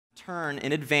turn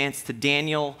in advance to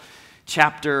Daniel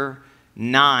chapter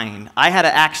 9. I had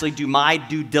to actually do my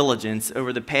due diligence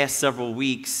over the past several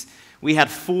weeks. We had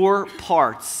 4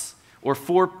 parts, or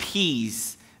 4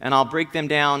 P's, and I'll break them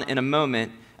down in a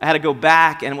moment. I had to go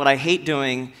back, and what I hate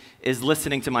doing is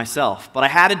listening to myself. But I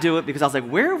had to do it because I was like,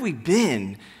 where have we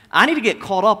been? I need to get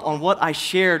caught up on what I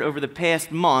shared over the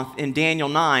past month in Daniel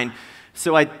 9.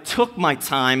 So I took my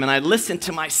time and I listened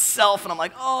to myself and I'm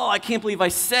like, oh, I can't believe I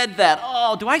said that.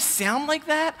 Oh, do I sound like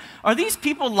that? Are these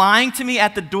people lying to me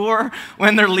at the door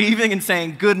when they're leaving and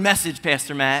saying, good message,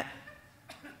 Pastor Matt?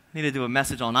 I need to do a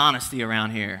message on honesty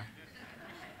around here.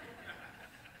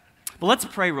 But let's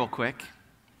pray real quick,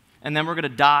 and then we're going to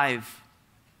dive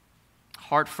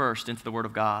heart first into the Word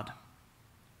of God.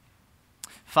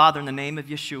 Father, in the name of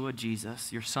Yeshua,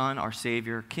 Jesus, your Son, our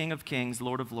Savior, King of kings,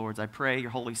 Lord of lords, I pray your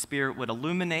Holy Spirit would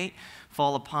illuminate,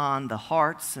 fall upon the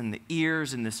hearts and the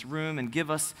ears in this room and give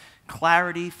us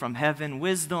clarity from heaven,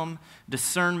 wisdom,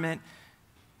 discernment.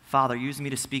 Father, use me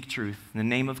to speak truth. In the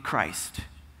name of Christ,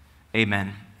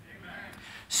 amen.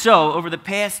 So, over the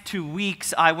past 2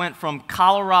 weeks, I went from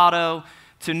Colorado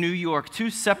to New York, 2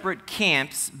 separate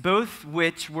camps, both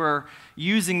which were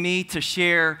using me to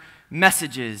share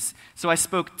messages. So I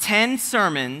spoke 10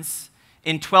 sermons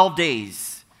in 12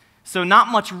 days. So not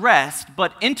much rest,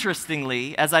 but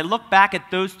interestingly, as I look back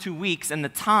at those 2 weeks and the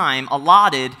time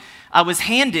allotted, I was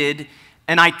handed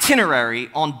an itinerary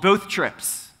on both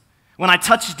trips. When I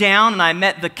touched down and I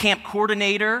met the camp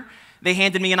coordinator, they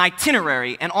handed me an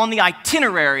itinerary, and on the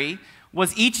itinerary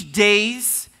was each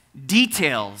day's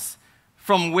details.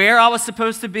 From where I was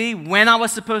supposed to be, when I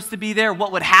was supposed to be there,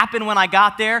 what would happen when I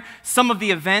got there. Some of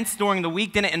the events during the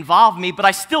week didn't involve me, but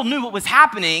I still knew what was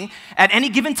happening at any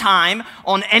given time,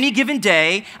 on any given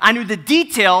day. I knew the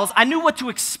details. I knew what to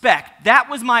expect. That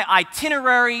was my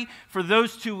itinerary for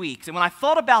those 2 weeks. And when I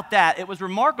thought about that, it was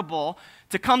remarkable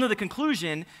to come to the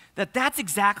conclusion that that's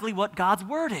exactly what God's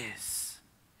Word is.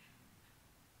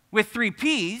 With 3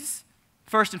 P's,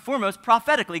 first and foremost,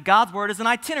 prophetically, God's Word is an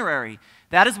itinerary.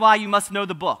 That is why you must know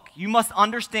the book. You must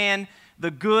understand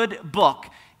the good book.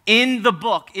 In the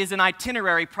book is an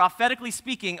itinerary, prophetically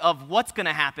speaking, of what's going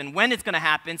to happen, when it's going to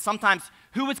happen, sometimes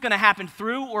who it's going to happen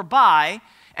through or by,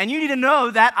 and you need to know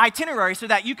that itinerary so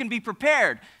that you can be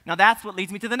prepared. Now that's what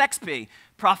leads me to the next P.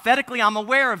 Prophetically, I'm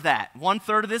aware of that.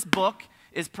 1/3 of this book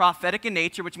is prophetic in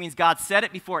nature, which means God said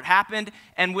it before it happened,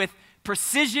 and with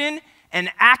precision and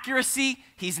accuracy,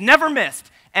 he's never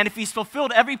missed. And if he's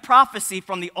fulfilled every prophecy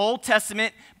from the Old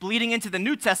Testament bleeding into the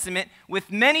New Testament,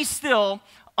 with many still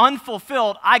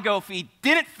unfulfilled, I go, if he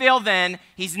didn't fail then,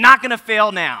 he's not going to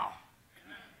fail now.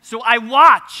 So I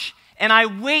watch and I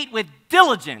wait with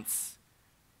diligence.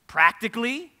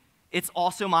 Practically, it's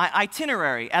also my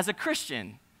itinerary as a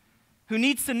Christian who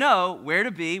needs to know where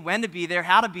to be, when to be there,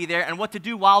 how to be there, and what to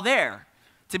do while there.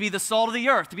 To be the salt of the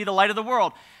earth, to be the light of the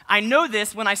world. I know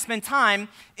this when I spend time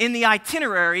in the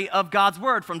itinerary of God's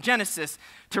Word from Genesis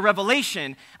to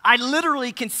Revelation. I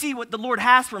literally can see what the Lord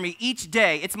has for me each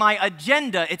day. It's my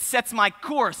agenda. It sets my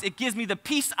course. It gives me the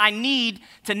peace I need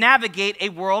to navigate a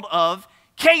world of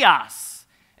chaos.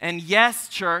 And yes,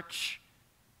 church,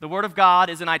 the Word of God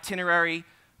is an itinerary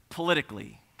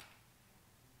politically.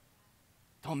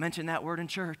 Don't mention that word in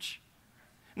church.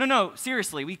 No,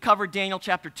 seriously, we covered Daniel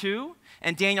chapter 2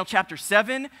 and Daniel chapter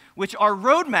 7, which are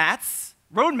roadmaps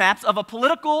of a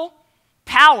political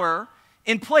power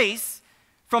in place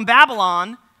from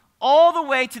Babylon all the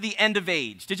way to the end of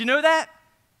age. Did you know that?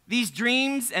 These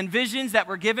dreams and visions that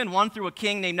were given, one through a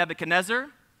king named Nebuchadnezzar,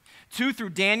 2 through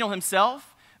Daniel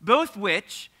himself, both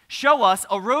which show us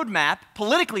a roadmap,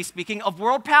 politically speaking, of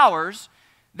world powers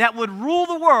that would rule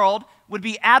the world, would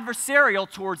be adversarial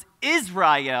towards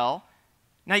Israel.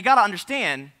 Now, you got to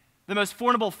understand, the most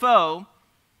formidable foe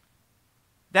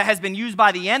that has been used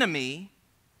by the enemy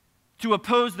to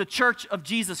oppose the church of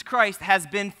Jesus Christ has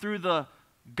been through the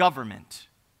government.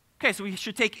 Okay, so we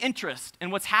should take interest in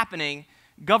what's happening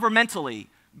governmentally,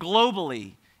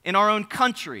 globally, in our own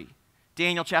country.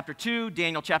 Daniel chapter 2,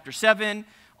 Daniel chapter 7,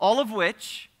 all of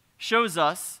which shows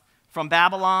us from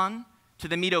Babylon to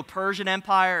the Medo-Persian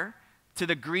Empire, to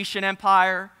the Grecian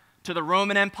Empire, to the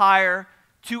Roman Empire,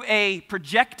 to a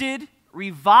projected,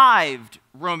 revived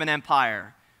Roman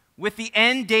Empire with the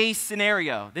end days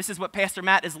scenario. This is what Pastor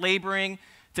Matt is laboring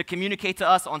to communicate to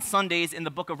us on Sundays in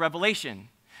the book of Revelation.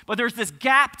 But there's this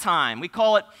gap time. We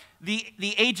call it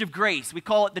the age of grace. We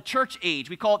call it the church age.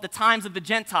 We call it the times of the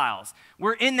Gentiles.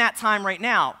 We're in that time right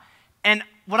now. And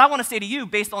what I want to say to you,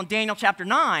 based on Daniel chapter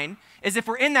 9, is if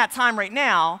we're in that time right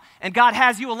now, and God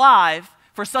has you alive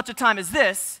for such a time as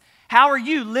this, how are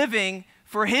you living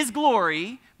for His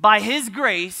glory, by His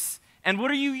grace, And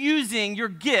what are you using your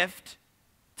gift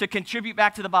to contribute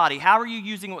back to the body? How are you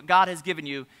using what God has given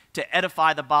you to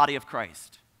edify the body of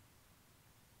Christ?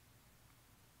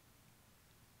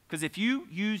 Because if you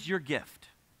use your gift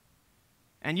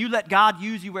and you let God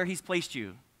use you where he's placed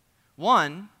you,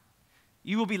 one,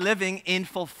 you will be living in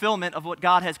fulfillment of what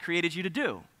God has created you to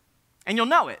do, and you'll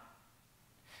know it.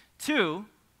 Two,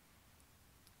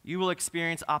 you will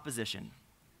experience opposition.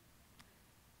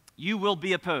 You will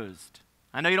be opposed.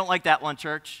 I know you don't like that one,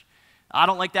 church. I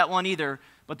don't like that one either,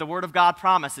 but the Word of God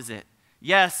promises it.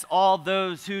 Yes, all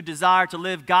those who desire to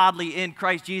live godly in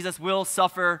Christ Jesus will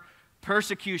suffer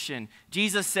persecution.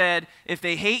 Jesus said, if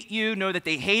they hate you, know that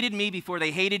they hated me before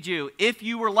they hated you. If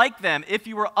you were like them, if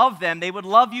you were of them, they would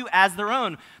love you as their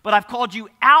own. But I've called you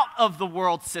out of the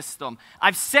world system.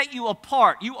 I've set you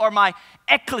apart. You are my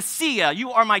ecclesia.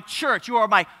 You are my church. You are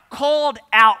my called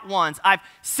out ones. I've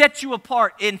set you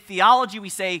apart. In theology, we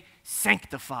say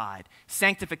sanctified.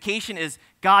 Sanctification is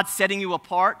God setting you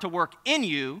apart to work in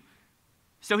you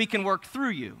so he can work through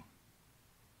you.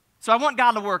 So I want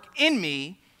God to work in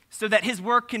me so that his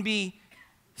work can be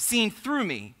seen through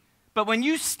me. But when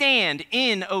you stand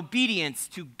in obedience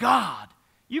to God,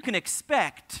 you can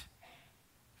expect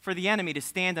for the enemy to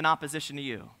stand in opposition to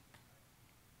you.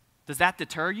 Does that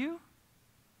deter you?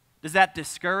 Does that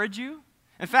discourage you?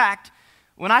 In fact,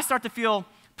 when I start to feel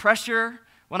pressure,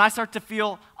 when I start to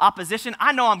feel opposition,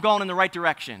 I know I'm going in the right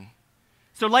direction.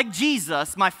 So like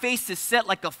Jesus, my face is set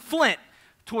like a flint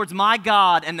towards my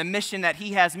God and the mission that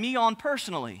he has me on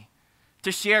personally,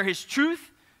 to share his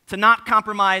truth, to not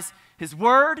compromise his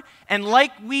word. And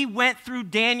like we went through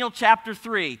Daniel chapter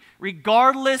 3,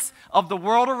 regardless of the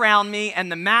world around me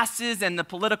and the masses and the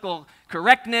political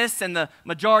correctness and the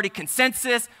majority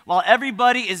consensus, while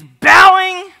everybody is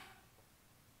bowing,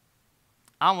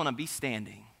 I want to be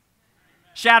standing.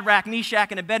 Shadrach, Meshach,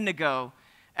 and Abednego,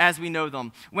 as we know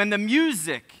them. When the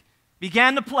music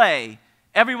began to play,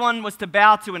 everyone was to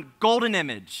bow to a golden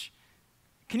image.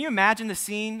 Can you imagine the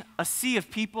scene? A sea of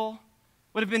people.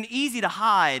 Would have been easy to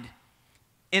hide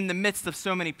in the midst of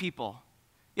so many people.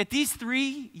 Yet these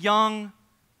three young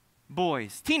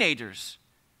boys, teenagers,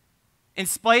 in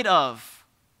spite of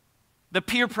the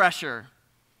peer pressure,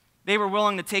 they were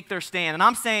willing to take their stand. And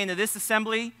I'm saying to this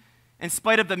assembly, in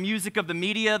spite of the music of the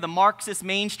media, the Marxist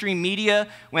mainstream media,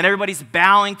 when everybody's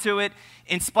bowing to it,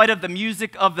 in spite of the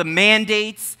music of the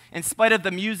mandates, in spite of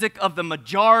the music of the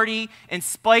majority, in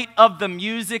spite of the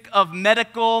music of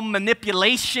medical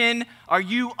manipulation, are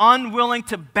you unwilling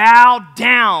to bow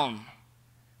down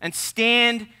and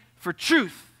stand for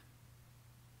truth?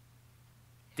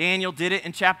 Daniel did it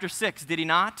in chapter 6, did he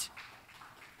not?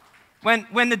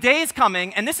 When the day is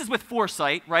coming, and this is with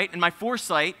foresight, right? And my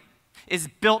foresight is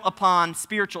built upon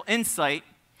spiritual insight,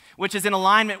 which is in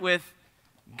alignment with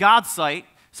God's sight.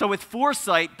 So with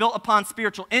foresight built upon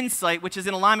spiritual insight, which is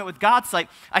in alignment with God's sight,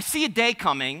 I see a day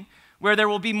coming where there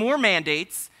will be more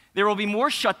mandates, there will be more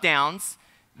shutdowns,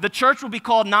 the church will be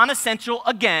called non-essential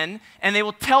again, and they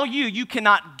will tell you you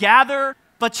cannot gather.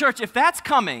 But church, if that's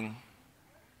coming,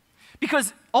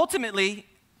 because ultimately,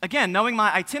 again, knowing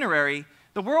my itinerary,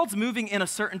 the world's moving in a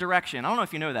certain direction. I don't know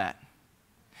if you know that.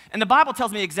 And the Bible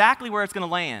tells me exactly where it's going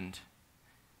to land.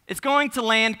 It's going to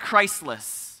land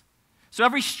Christless. So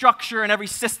every structure and every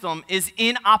system is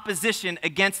in opposition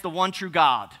against the one true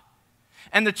God.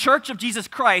 And the church of Jesus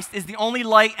Christ is the only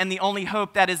light and the only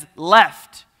hope that is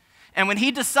left. And when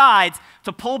he decides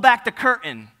to pull back the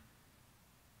curtain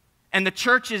and the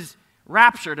church is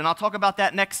raptured, and I'll talk about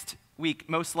that next week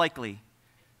most likely,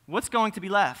 what's going to be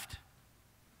left?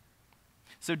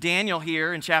 So Daniel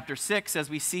here in chapter 6, as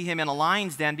we see him in a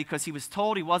lion's den because he was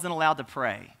told he wasn't allowed to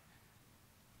pray.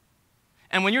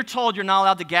 And when you're told you're not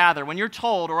allowed to gather, when you're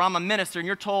told, or I'm a minister, and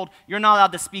you're told you're not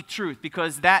allowed to speak truth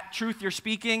because that truth you're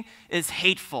speaking is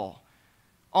hateful.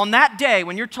 On that day,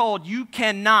 when you're told you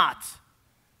cannot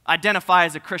identify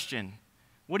as a Christian,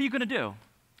 what are you going to do?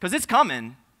 Because it's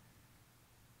coming.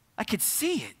 I could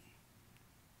see it.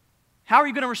 How are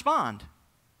you going to respond?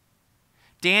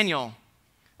 Daniel,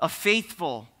 a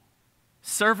faithful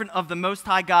servant of the Most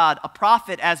High God, a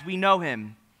prophet as we know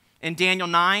him. In Daniel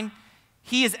 9,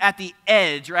 he is at the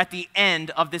edge or at the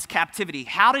end of this captivity.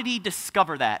 How did he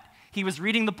discover that? He was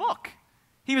reading the book.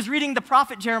 He was reading the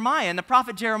prophet Jeremiah, and the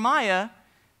prophet Jeremiah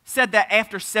said that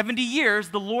after 70 years,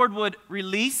 the Lord would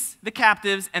release the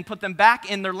captives and put them back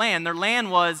in their land. Their land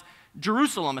was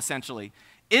Jerusalem, essentially.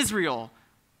 Israel,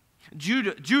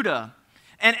 Judah.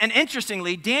 And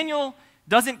interestingly, Daniel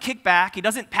doesn't kick back. He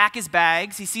doesn't pack his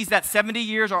bags. He sees that 70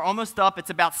 years are almost up. It's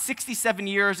about 67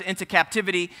 years into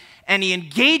captivity, and he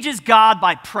engages God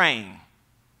by praying.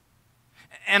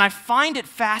 And I find it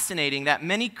fascinating that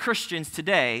many Christians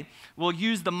today will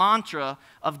use the mantra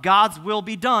of God's will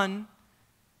be done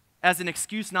as an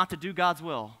excuse not to do God's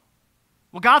will.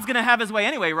 Well, God's going to have his way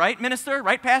anyway, right, minister?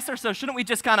 Right, pastor? So shouldn't we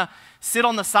just kind of sit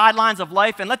on the sidelines of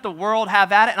life and let the world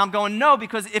have at it? And I'm going, no,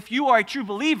 because if you are a true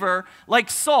believer, like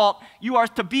salt, you are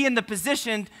to be in the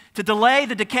position to delay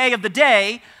the decay of the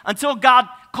day until God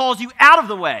calls you out of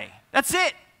the way. That's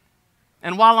it.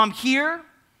 And while I'm here,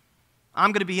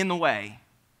 I'm going to be in the way.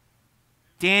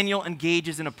 Daniel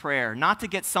engages in a prayer, not to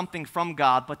get something from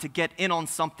God, but to get in on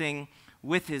something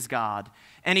with his God.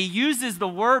 And he uses the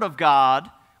word of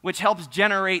God, which helps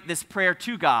generate this prayer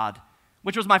to God,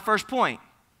 which was my first point.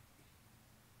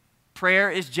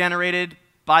 Prayer is generated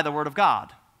by the word of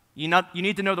God. You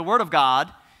need to know the word of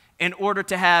God in order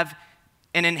to have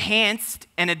an enhanced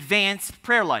and advanced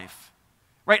prayer life.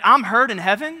 Right? I'm heard in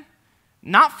heaven,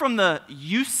 not from the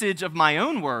usage of my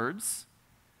own words.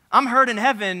 I'm heard in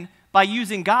heaven by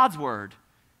using God's word.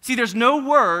 See, there's no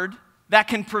word that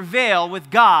can prevail with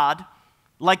God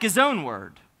like his own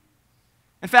word.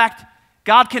 In fact,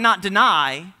 God cannot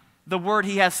deny the word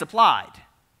he has supplied.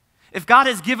 If God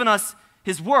has given us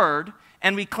his word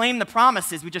and we claim the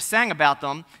promises, we just sang about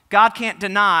them, God can't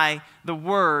deny the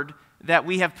word that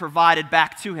we have provided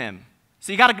back to him.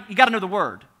 So you gotta know the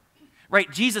word. Right?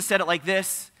 Jesus said it like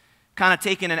this, kind of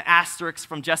taking an asterisk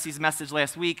from Jesse's message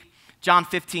last week. John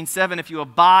 15:7, if you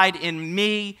abide in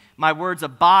me, my words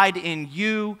abide in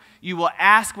you, you will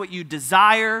ask what you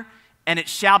desire, and it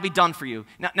shall be done for you.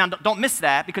 Now, don't miss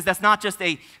that, because that's not just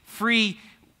a free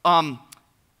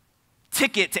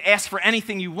ticket to ask for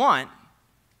anything you want.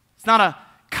 It's not a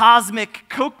cosmic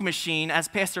Coke machine, as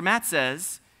Pastor Matt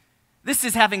says. This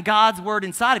is having God's word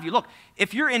inside of you. Look,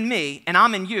 if you're in me and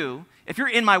I'm in you, if you're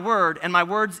in my word and my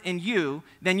word's in you,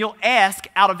 then you'll ask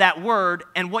out of that word,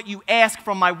 and what you ask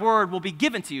from my word will be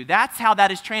given to you. That's how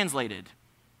that is translated.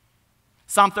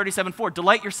 Psalm 37:4,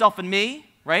 delight yourself in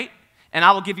me, right? And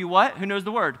I will give you what? Who knows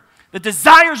the word? The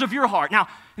desires of your heart. Now,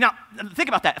 think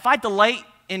about that. If I delight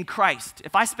in Christ,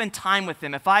 if I spend time with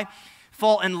him, if I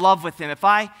fall in love with him, if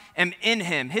I am in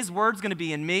him, his word's going to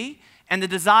be in me, and the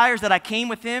desires that I came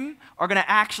with him are going to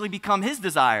actually become his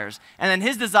desires. And then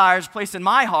his desires placed in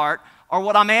my heart are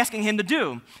what I'm asking him to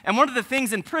do. And one of the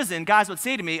things in prison, guys would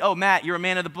say to me, oh, Matt, you're a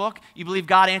man of the book. You believe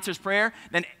God answers prayer?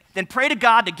 Then pray to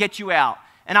God to get you out.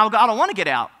 And I would go, I don't want to get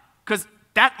out, because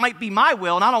that might be my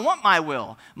will, and I don't want my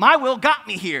will. My will got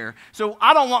me here, so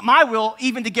I don't want my will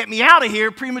even to get me out of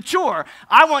here premature.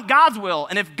 I want God's will,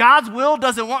 and if God's will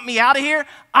doesn't want me out of here,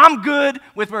 I'm good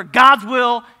with where God's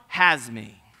will has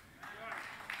me.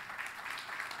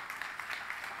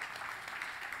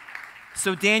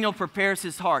 So Daniel prepares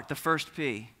his heart, the first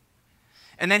P,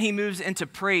 and then he moves into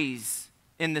praise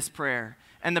in this prayer,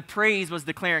 and the praise was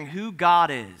declaring who God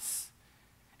is.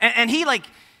 And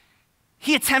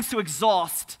he attempts to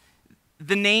exhaust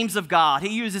the names of God. He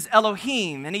uses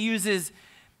Elohim, and he uses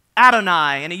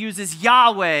Adonai, and he uses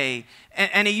Yahweh,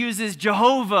 and he uses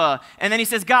Jehovah, and then he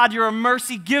says, God, you're a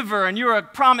mercy giver, and you're a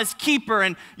promise keeper,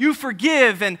 and you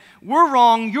forgive, and we're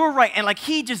wrong, you're right. And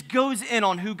he just goes in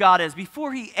on who God is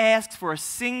before he asks for a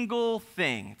single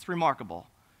thing. It's remarkable.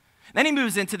 Then he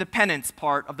moves into the penance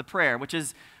part of the prayer, which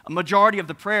is a majority of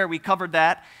the prayer. We covered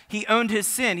that. He owned his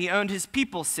sin. He owned his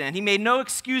people's sin. He made no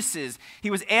excuses. He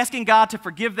was asking God to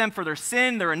forgive them for their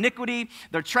sin, their iniquity,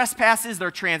 their trespasses,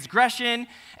 their transgression.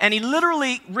 And he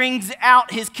literally rings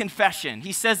out his confession.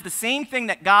 He says the same thing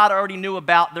that God already knew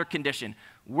about their condition.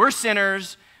 We're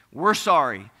sinners. We're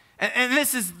sorry. And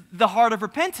this is the heart of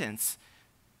repentance.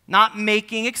 Not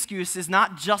making excuses,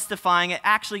 not justifying it,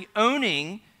 actually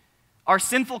owning our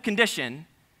sinful condition.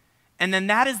 And then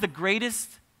that is the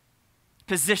greatest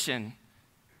position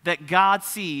that God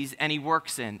sees and he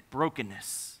works in,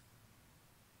 brokenness.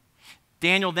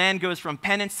 Daniel then goes from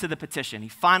penance to the petition. He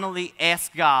finally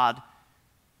asks God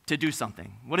to do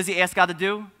something. What does he ask God to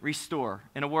do? Restore.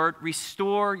 In a word,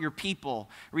 restore your people.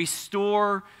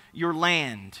 Restore your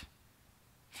land.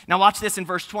 Now watch this in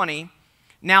verse 20.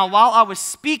 Now while I was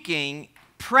speaking,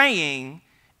 praying,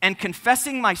 and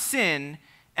confessing my sin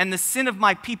and the sin of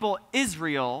my people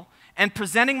Israel, and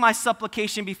presenting my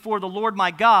supplication before the Lord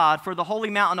my God for the holy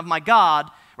mountain of my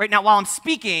God. Right now, while I'm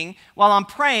speaking, while I'm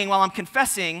praying, while I'm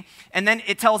confessing, and then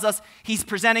it tells us he's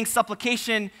presenting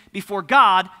supplication before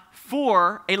God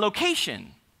for a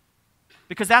location.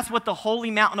 Because that's what the holy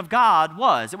mountain of God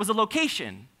was. It was a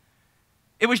location.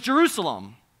 It was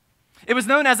Jerusalem. It was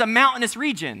known as a mountainous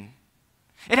region.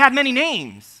 It had many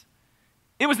names.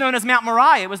 It was known as Mount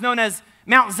Moriah. It was known as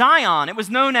Mount Zion. It was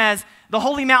known as the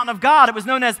holy mountain of God. It was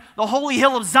known as the holy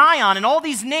hill of Zion. And all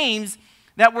these names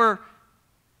that were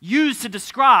used to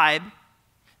describe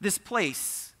this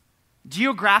place?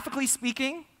 Geographically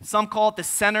speaking, some call it the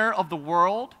center of the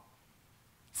world.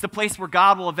 It's the place where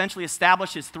God will eventually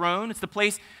establish his throne. It's the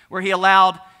place where he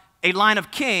allowed a line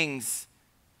of kings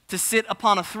to sit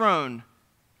upon a throne,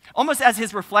 almost as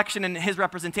his reflection and his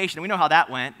representation. We know how that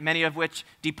went, many of which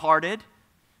departed.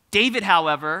 David,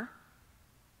 however,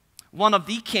 one of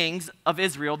the kings of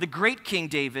Israel, the great King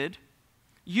David,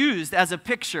 used as a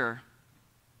picture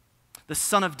the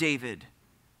Son of David,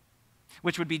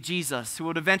 which would be Jesus, who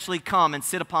would eventually come and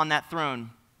sit upon that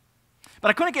throne. But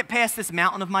I couldn't get past this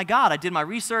mountain of my God. I did my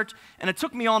research, and it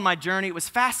took me on my journey. It was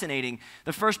fascinating.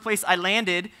 The first place I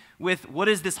landed with, what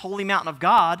is this holy mountain of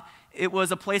God? It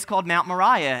was a place called Mount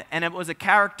Moriah, and it was a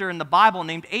character in the Bible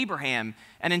named Abraham.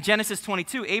 And in Genesis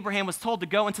 22, Abraham was told to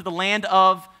go into the land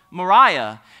of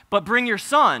Moriah, but bring your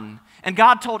son. And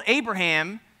God told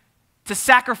Abraham to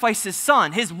sacrifice his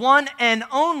son, his one and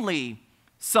only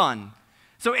son.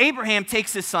 So Abraham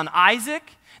takes his son Isaac.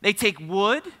 They take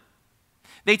wood.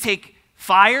 They take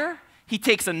fire. He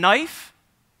takes a knife.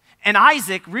 And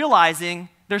Isaac, realizing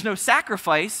there's no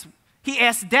sacrifice, he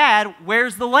asks Dad,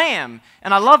 where's the lamb?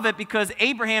 And I love it because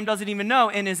Abraham doesn't even know.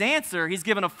 In his answer, he's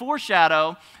given a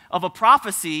foreshadow of a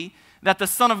prophecy that the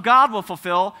Son of God will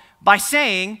fulfill by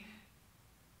saying,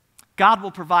 God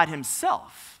will provide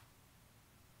himself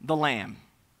the lamb.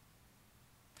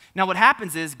 Now what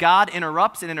happens is God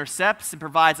interrupts and intercepts and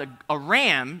provides a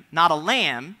ram, not a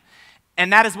lamb,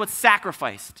 and that is what's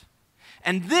sacrificed.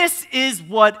 And this is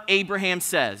what Abraham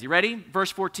says. You ready?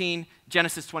 Verse 14,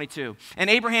 Genesis 22. And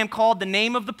Abraham called the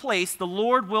name of the place, the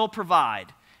Lord will provide.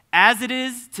 As it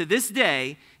is to this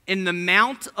day, in the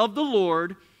mount of the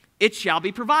Lord, it shall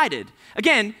be provided.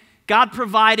 Again, God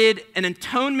provided an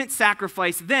atonement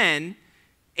sacrifice then,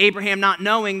 Abraham not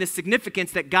knowing the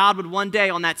significance that God would one day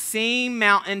on that same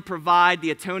mountain provide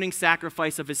the atoning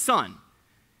sacrifice of his son.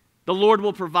 The Lord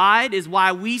will provide is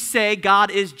why we say God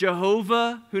is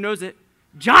Jehovah, who knows it?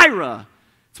 Jireh.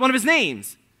 It's one of his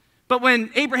names. But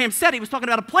when Abraham said it, he was talking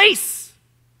about a place.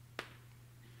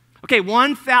 Okay,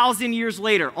 1,000 years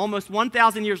later, almost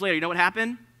 1,000 years later, you know what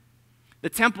happened? The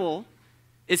temple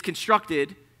is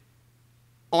constructed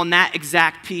on that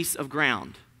exact piece of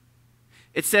ground.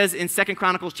 It says in 2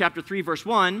 Chronicles chapter 3, verse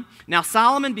 1, Now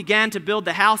Solomon began to build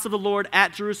the house of the Lord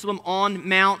at Jerusalem on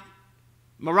Mount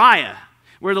Moriah,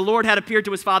 where the Lord had appeared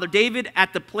to his father David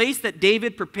at the place that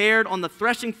David prepared on the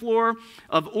threshing floor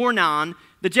of Ornan,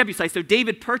 the Jebusite. So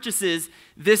David purchases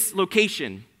this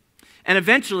location. And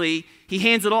eventually, he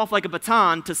hands it off like a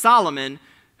baton to Solomon,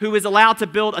 who is allowed to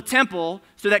build a temple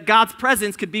so that God's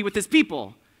presence could be with his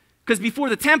people. Because before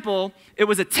the temple, it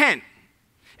was a tent.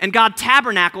 And God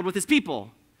tabernacled with his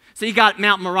people. So you got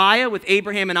Mount Moriah with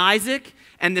Abraham and Isaac,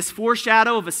 and this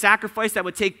foreshadow of a sacrifice that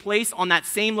would take place on that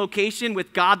same location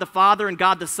with God the Father and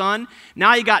God the Son.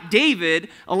 Now you got David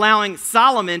allowing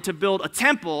Solomon to build a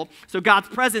temple so God's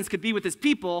presence could be with his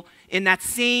people in that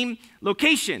same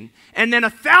location. And then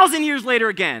 1,000 years later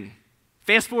again,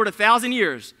 fast forward 1,000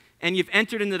 years, and you've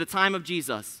entered into the time of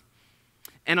Jesus.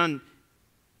 And on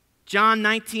John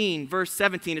 19, verse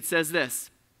 17, it says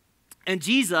this, And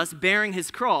Jesus, bearing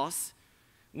his cross,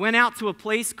 went out to a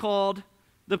place called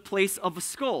the place of a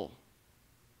skull,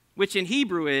 which in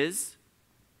Hebrew is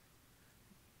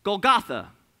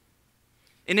Golgotha.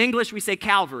 In English, we say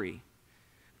Calvary.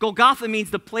 Golgotha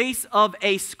means the place of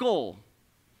a skull.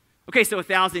 Okay, so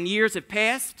 1,000 years have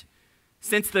passed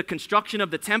since the construction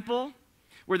of the temple,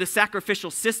 where the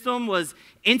sacrificial system was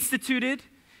instituted,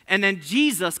 and then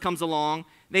Jesus comes along.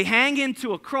 They hang him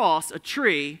to a cross, a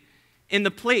tree, in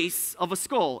the place of a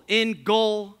skull, in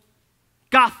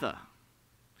Golgotha.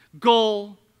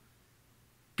 Golgotha.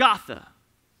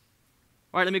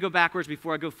 All right, let me go backwards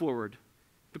before I go forward,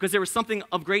 because there was something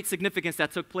of great significance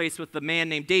that took place with the man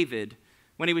named David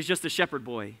when he was just a shepherd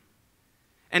boy.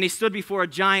 And he stood before a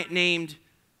giant named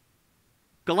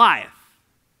Goliath.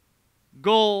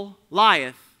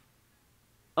 Goliath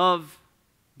of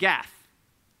Gath.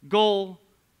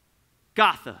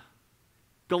 Golgotha.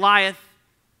 Goliath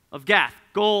of Gath.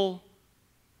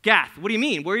 Gath. What do you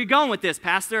mean? Where are you going with this,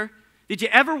 Pastor? Did you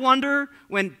ever wonder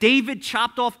when David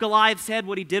chopped off Goliath's head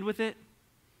what he did with it?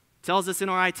 It tells us in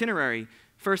our itinerary,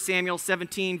 1 Samuel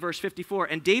 17, verse 54.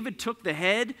 And David took the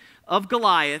head of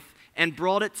Goliath and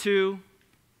brought it to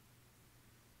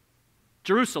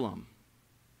Jerusalem.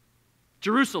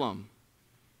 Jerusalem.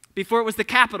 Before it was the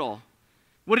capital.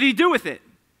 What did he do with it?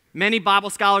 Many Bible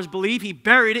scholars believe he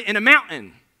buried it in a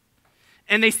mountain.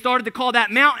 And they started to call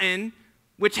that mountain,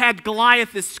 which had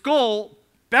Goliath's skull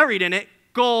buried in it,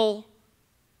 Golgotha,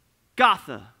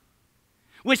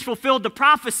 which fulfilled the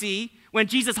prophecy when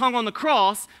Jesus hung on the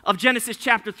cross of Genesis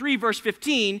chapter 3, verse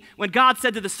 15, when God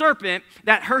said to the serpent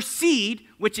that her seed,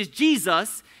 which is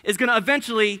Jesus, is going to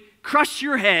eventually crush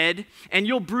your head and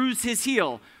you'll bruise his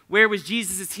heel. Where was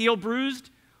Jesus' heel bruised?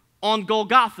 On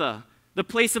Golgotha, the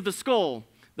place of the skull,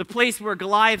 the place where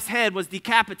Goliath's head was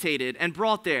decapitated and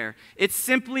brought there. It's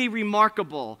simply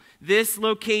remarkable. This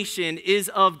location is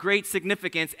of great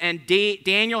significance, and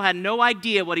Daniel had no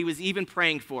idea what he was even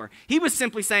praying for. He was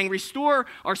simply saying, restore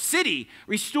our city,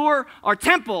 restore our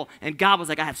temple, and God was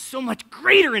like, I have so much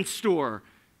greater in store.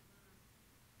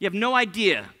 You have no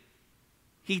idea.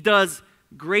 He does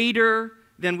greater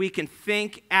than we can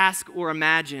think, ask, or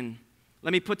imagine.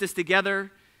 Let me put this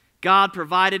together. God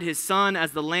provided his son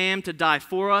as the lamb to die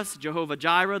for us. Jehovah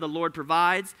Jireh, the Lord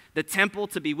provides. The temple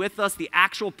to be with us, the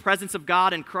actual presence of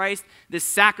God in Christ. This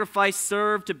sacrifice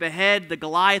served to behead the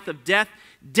Goliath of death.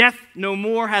 Death no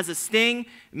more has a sting,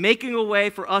 making a way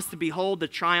for us to behold the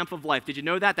triumph of life. Did you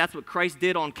know that? That's what Christ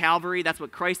did on Calvary. That's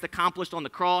what Christ accomplished on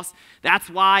the cross. That's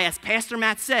why, as Pastor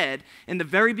Matt said in the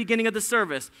very beginning of the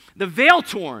service, the veil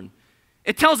torn.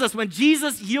 It tells us when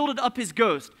Jesus yielded up his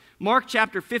ghost, Mark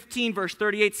chapter 15, verse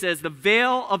 38 says, the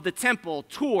veil of the temple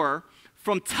tore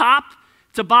from top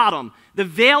to bottom. The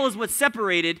veil is what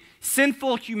separated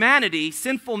sinful humanity,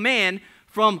 sinful man,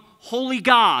 from holy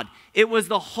God. It was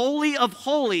the Holy of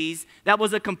Holies that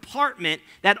was a compartment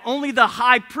that only the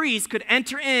high priest could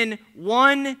enter in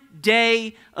one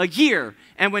day a year.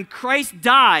 And when Christ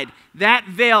died, that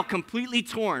veil completely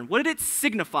torn. What did it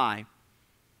signify?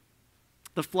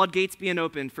 The floodgates being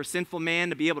opened for sinful man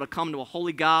to be able to come to a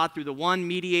holy God through the one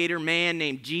mediator man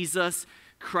named Jesus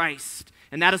Christ.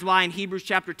 And that is why in Hebrews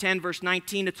chapter 10, verse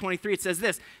 19 to 23, it says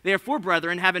this, therefore,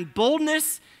 brethren, having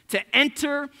boldness to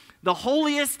enter the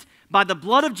holiest by the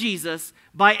blood of Jesus,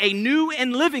 by a new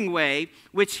and living way,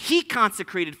 which he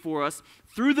consecrated for us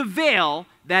through the veil,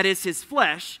 that is his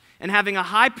flesh, and having a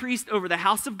high priest over the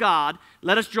house of God,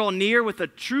 let us draw near with a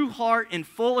true heart and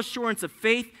full assurance of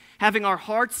faith, having our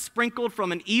hearts sprinkled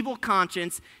from an evil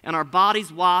conscience and our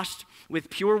bodies washed with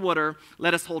pure water.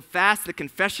 Let us hold fast the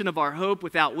confession of our hope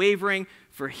without wavering,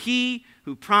 for he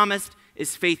who promised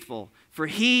is faithful. For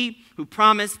he who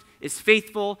promised is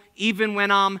faithful even when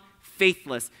I'm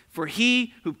faithless. For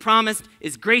he who promised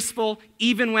is graceful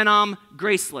even when I'm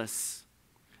graceless.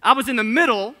 I was in the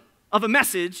middle of a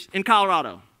message in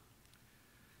Colorado.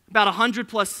 About 100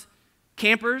 plus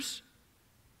campers.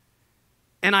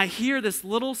 And I hear this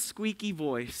little squeaky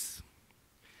voice.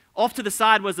 Off to the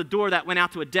side was a door that went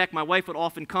out to a deck. My wife would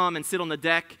often come and sit on the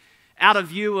deck, out of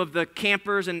view of the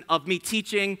campers and of me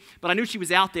teaching, but I knew she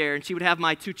was out there, and she would have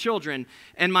my 2 children.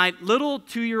 And my little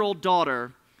 2-year-old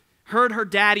daughter heard her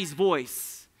daddy's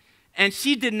voice, and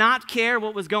she did not care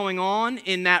what was going on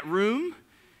in that room.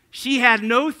 She had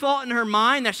no thought in her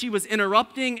mind that she was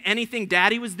interrupting anything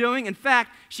daddy was doing. In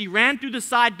fact, she ran through the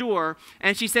side door,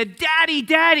 and she said, "Daddy,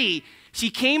 Daddy." She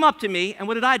came up to me, and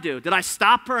what did I do? Did I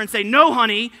stop her and say, "No,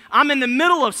 honey, I'm in the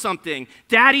middle of something.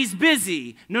 Daddy's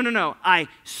busy"? No. I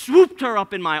swooped her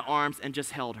up in my arms and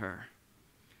just held her.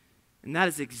 And that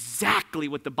is exactly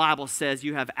what the Bible says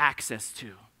you have access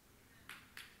to.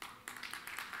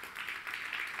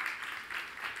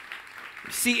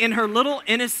 See, in her little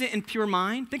innocent and pure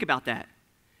mind, think about that.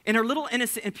 In her little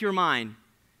innocent and pure mind,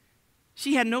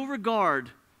 she had no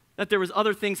regard that there was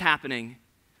other things happening.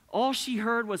 All she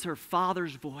heard was her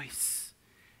father's voice,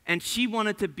 and she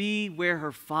wanted to be where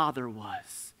her father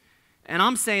was. And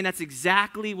I'm saying that's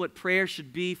exactly what prayer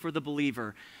should be for the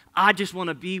believer. I just want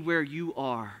to be where you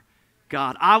are,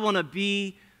 God. I want to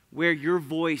be where your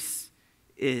voice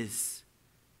is.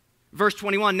 Verse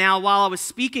 21, now while I was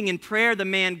speaking in prayer, the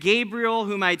man Gabriel,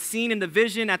 whom I had seen in the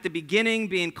vision at the beginning,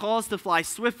 being caused to fly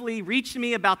swiftly, reached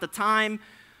me about the time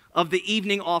of the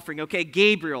evening offering. Okay,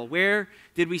 Gabriel, where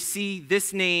did we see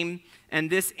this name and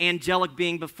this angelic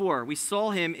being before? We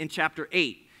saw him in chapter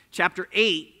 8. Chapter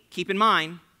 8, keep in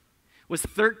mind, was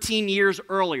 13 years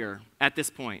earlier at this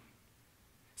point.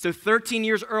 So 13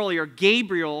 years earlier,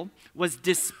 Gabriel was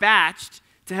dispatched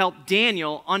to help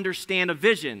Daniel understand a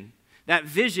vision. That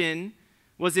vision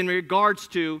was in regards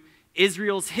to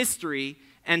Israel's history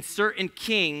and certain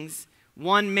kings.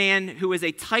 One man who is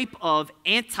a type of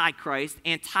Antichrist,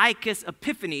 Antiochus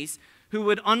Epiphanes, who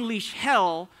would unleash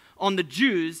hell on the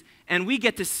Jews, and we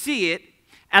get to see it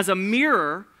as a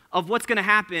mirror of what's going to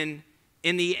happen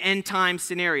in the end time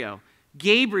scenario.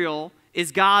 Gabriel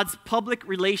is God's public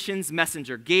relations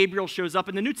messenger. Gabriel shows up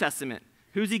in the New Testament.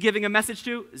 Who's he giving a message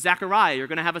to? Zechariah, you're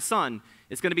going to have a son.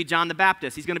 It's going to be John the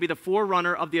Baptist. He's going to be the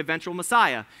forerunner of the eventual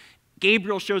Messiah.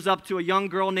 Gabriel shows up to a young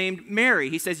girl named Mary.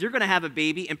 He says, you're going to have a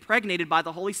baby impregnated by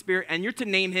the Holy Spirit, and you're to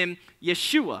name him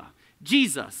Yeshua.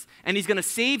 Jesus, and he's going to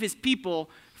save his people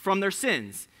from their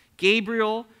sins.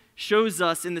 Gabriel shows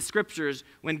us in the scriptures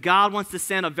when God wants to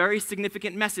send a very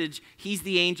significant message, he's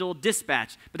the angel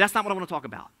dispatched. But that's not what I want to talk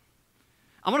about.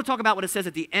 I want to talk about what it says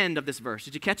at the end of this verse.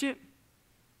 Did you catch it?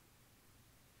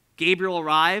 Gabriel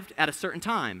arrived at a certain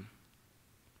time.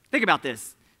 Think about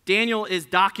this. Daniel is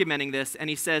documenting this, and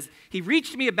he says, he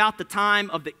reached me about the time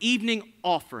of the evening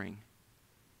offering.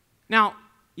 Now,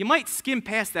 you might skim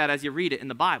past that as you read it in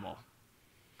the Bible.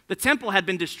 The temple had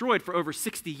been destroyed for over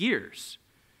 60 years.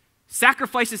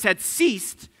 Sacrifices had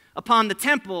ceased upon the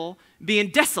temple being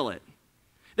desolate.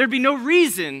 There'd be no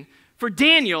reason for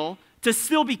Daniel to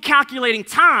still be calculating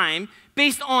time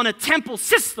based on a temple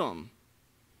system.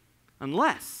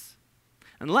 Unless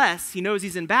he knows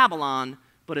he's in Babylon,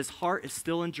 but his heart is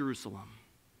still in Jerusalem.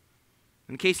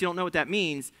 In case you don't know what that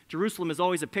means, Jerusalem is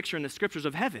always a picture in the scriptures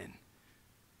of heaven.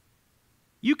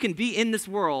 You can be in this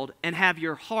world and have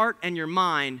your heart and your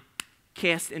mind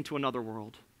cast into another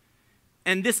world.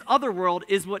 And this other world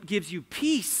is what gives you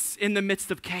peace in the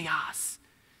midst of chaos.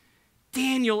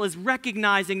 Daniel is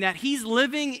recognizing that he's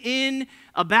living in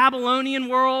a Babylonian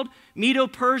world,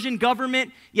 Medo-Persian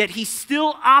government, yet he's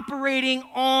still operating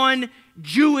on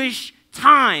Jewish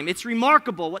time. It's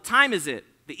remarkable. What time is it?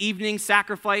 The evening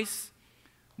sacrifice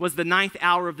was the 9th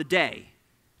hour of the day.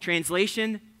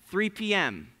 Translation, 3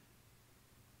 p.m.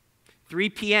 3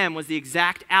 p.m. was the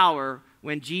exact hour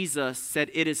when Jesus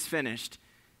said, "It is finished,"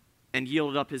 and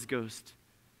yielded up his ghost.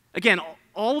 Again,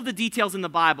 all of the details in the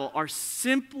Bible are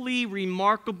simply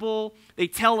remarkable. They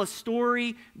tell a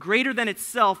story greater than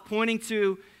itself, pointing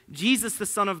to Jesus, the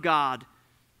Son of God.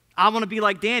 I want to be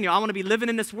like Daniel. I want to be living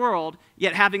in this world,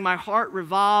 yet having my heart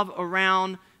revolve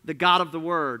around the God of the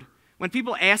Word. When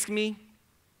people ask me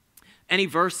any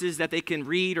verses that they can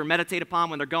read or meditate upon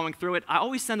when they're going through it, I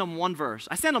always send them one verse.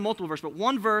 I send them multiple verses, but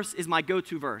one verse is my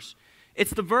go-to verse.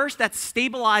 It's the verse that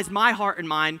stabilized my heart and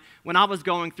mind when I was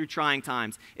going through trying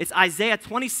times. It's Isaiah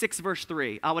 26, verse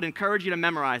 3. I would encourage you to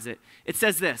memorize it. It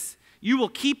says this: "You will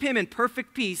keep him in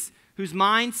perfect peace, whose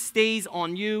mind stays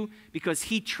on you because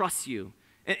he trusts you."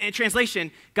 In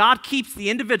translation, God keeps the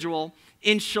individual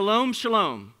in shalom,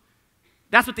 shalom.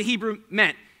 That's what the Hebrew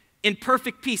meant. In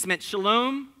perfect peace meant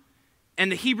shalom,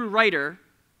 and the Hebrew writer,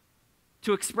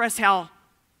 to express how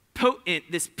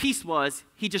potent this peace was,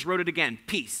 he just wrote it again,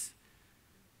 peace.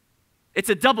 It's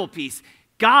a double peace.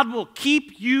 God will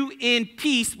keep you in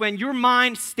peace when your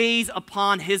mind stays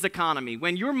upon his economy.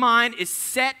 When your mind is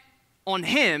set on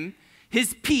him,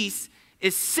 his peace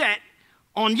is set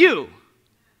on you.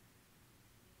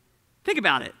 Think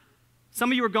about it.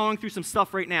 Some of you are going through some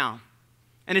stuff right now,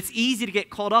 and it's easy to get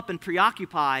caught up and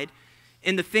preoccupied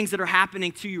in the things that are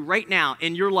happening to you right now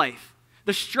in your life.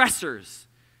 The stressors.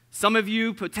 Some of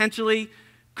you potentially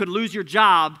could lose your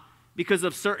job because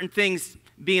of certain things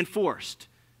being forced.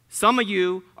 Some of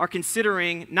you are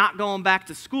considering not going back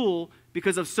to school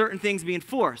because of certain things being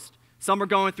forced. Some are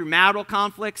going through marital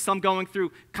conflict, some going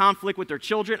through conflict with their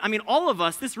children. I mean, all of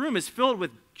us, this room is filled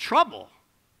with trouble.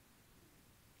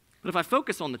 But if I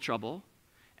focus on the trouble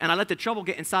and I let the trouble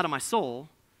get inside of my soul,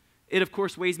 it of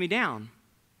course weighs me down.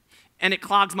 And it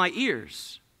clogs my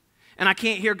ears. And I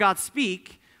can't hear God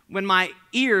speak when my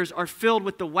ears are filled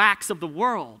with the wax of the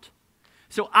world.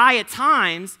 So I, at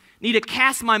times, need to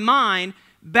cast my mind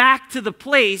back to the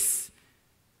place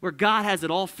where God has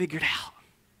it all figured out.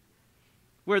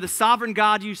 Where the sovereign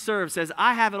God you serve says,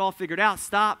 "I have it all figured out.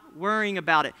 Stop worrying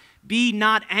about it. Be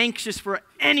not anxious for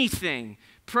anything.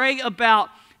 Pray about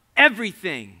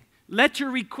everything. Let your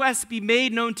requests be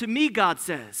made known to me," God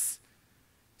says.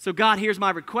 So God hears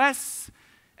my requests,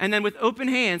 and then with open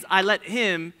hands, I let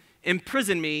him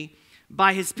imprison me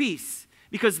by his peace.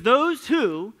 Because those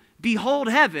who behold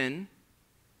heaven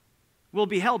will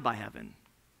be held by heaven.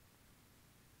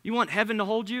 You want heaven to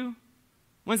hold you?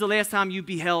 When's the last time you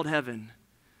beheld heaven?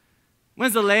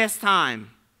 When's the last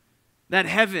time that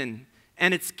heaven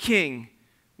and its king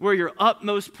were your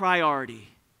utmost priority?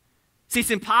 See,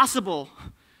 it's impossible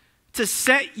to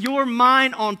set your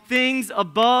mind on things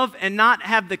above and not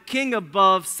have the king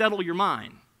above settle your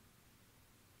mind.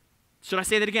 Should I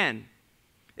say that again?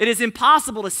 It is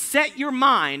impossible to set your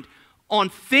mind on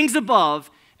things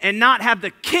above and not have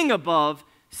the king above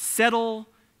settle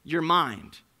your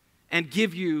mind and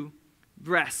give you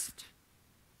rest.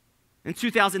 In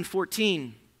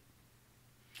 2014,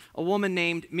 a woman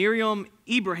named Miriam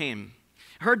Ibrahim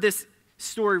heard this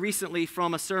story recently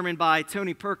from a sermon by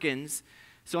Tony Perkins,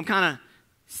 so I'm kind of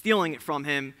stealing it from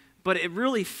him, but it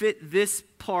really fit this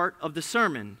part of the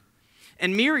sermon.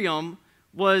 And Miriam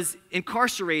was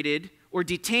incarcerated or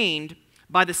detained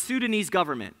by the Sudanese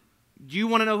government. Do you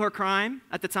want to know her crime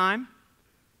at the time?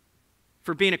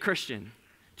 for being a Christian.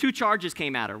 2 charges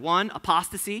came at her. 1,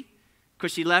 apostasy,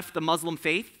 because she left the Muslim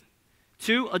faith.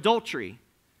 2, adultery,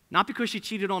 not because she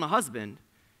cheated on a husband.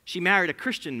 She married a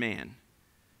Christian man.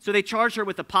 So they charged her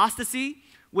with apostasy,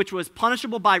 which was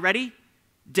punishable by, ready?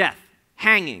 Death,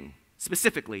 hanging,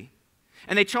 specifically.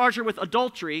 And they charged her with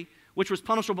adultery, which was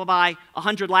punishable by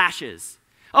 100 lashes.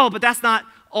 Oh, but that's not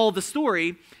all the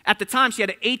story. At the time, she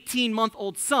had an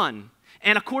 18-month-old son.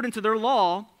 And according to their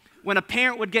law, when a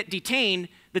parent would get detained,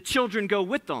 the children go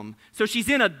with them. So she's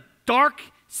in a dark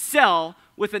cell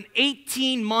with an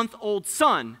 18-month-old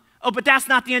son. Oh, but that's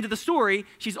not the end of the story.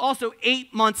 She's also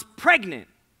 8 months pregnant.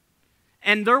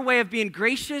 And their way of being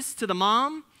gracious to the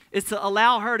mom is to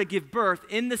allow her to give birth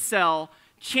in the cell,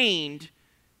 chained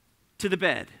to the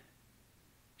bed.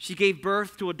 She gave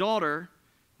birth to a daughter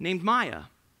named Maya,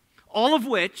 all of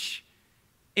which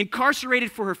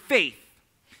incarcerated for her faith.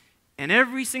 And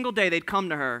every single day they'd come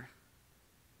to her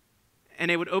and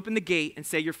they would open the gate and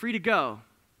say, "You're free to go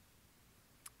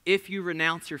if you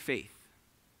renounce your faith."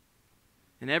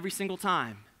 And every single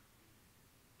time,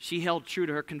 she held true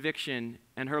to her conviction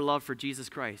and her love for Jesus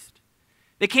Christ.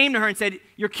 They came to her and said,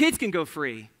 "Your kids can go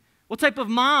free." What type of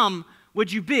mom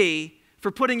would you be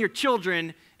for putting your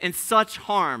children in such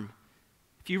harm?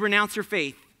 If you renounce your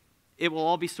faith, it will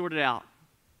all be sorted out.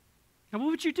 Now, what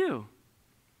would you do?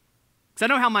 Because I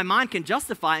know how my mind can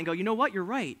justify and go, you know what, you're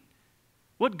right.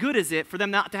 What good is it for them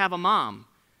not to have a mom?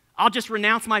 I'll just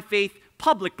renounce my faith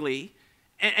publicly,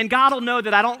 and God will know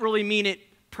that I don't really mean it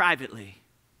privately.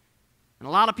 And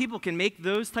a lot of people can make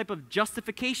those type of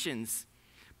justifications.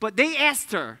 But they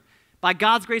asked her, by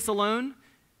God's grace alone,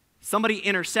 somebody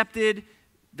intercepted.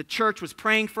 The church was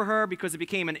praying for her because it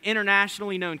became an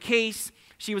internationally known case.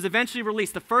 She was eventually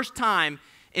released, the first time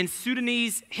in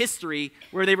Sudanese history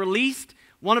where they released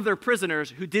one of their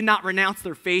prisoners who did not renounce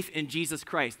their faith in Jesus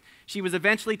Christ. She was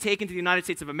eventually taken to the United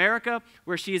States of America,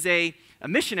 where she is a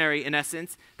missionary, in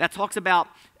essence, that talks about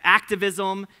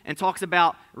activism and talks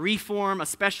about reform,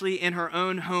 especially in her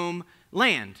own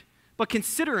homeland. But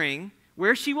considering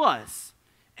where she was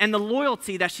and the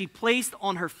loyalty that she placed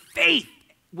on her faith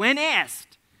when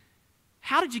asked,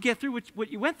 "How did you get through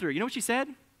what you went through?" You know what she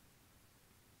said?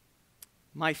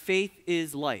 "My faith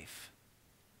is life.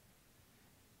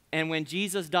 And when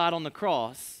Jesus died on the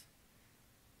cross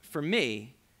for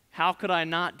me, how could I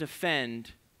not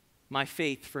defend my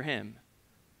faith for him?"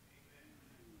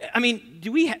 I mean,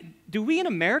 do we in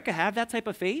America have that type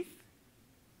of faith?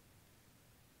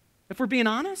 If we're being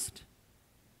honest?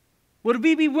 Would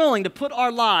we be willing to put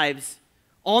our lives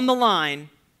on the line,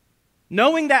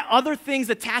 knowing that other things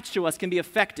attached to us can be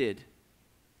affected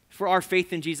for our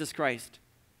faith in Jesus Christ?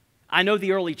 I know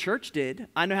the early church did.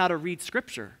 I know how to read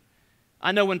Scripture.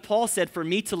 I know when Paul said, "For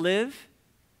me to live,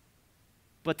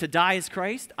 but to die is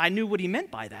Christ," I knew what he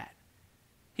meant by that.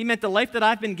 He meant the life that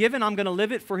I've been given, I'm going to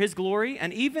live it for his glory,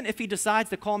 and even if he decides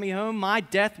to call me home, my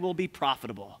death will be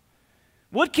profitable.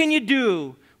 What can you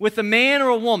do with a man or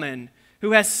a woman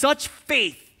who has such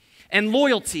faith and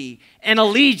loyalty and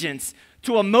allegiance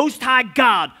to a Most High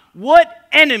God? What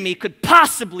enemy could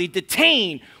possibly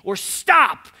detain or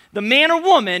stop the man or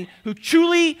woman who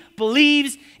truly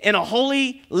believes in a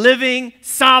holy, living,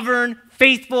 sovereign,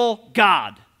 faithful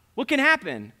God? What can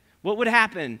happen? What would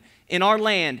happen in our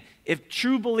land if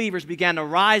true believers began to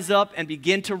rise up and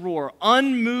begin to roar,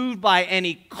 unmoved by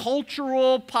any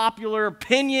cultural, popular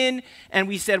opinion, and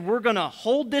we said, we're going to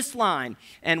hold this line,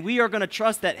 and we are going to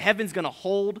trust that heaven's going to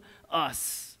hold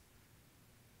us?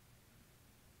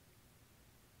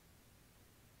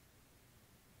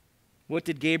 What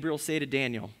did Gabriel say to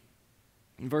Daniel?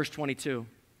 In verse 22,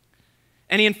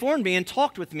 "And he informed me and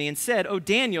talked with me and said, 'O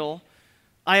Daniel,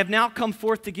 I have now come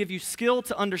forth to give you skill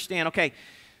to understand.'" Okay,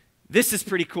 this is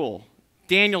pretty cool.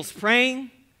 Daniel's praying.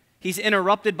 He's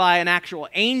interrupted by an actual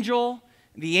angel.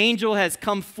 The angel has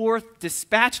come forth,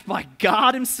 dispatched by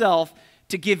God himself,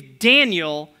 to give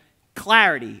Daniel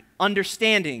clarity,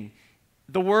 understanding.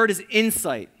 The word is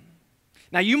insight.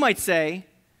 Now, you might say,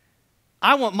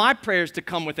 "I want my prayers to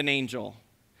come with an angel."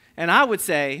 And I would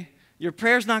say, your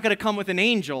prayer's not going to come with an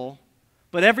angel,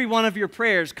 but every one of your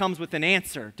prayers comes with an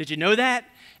answer. Did you know that?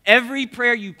 Every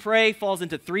prayer you pray falls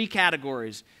into 3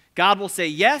 categories. God will say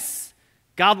yes,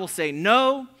 God will say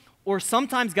no, or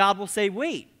sometimes God will say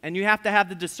wait, and you have to have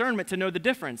the discernment to know the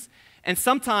difference. And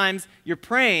sometimes you're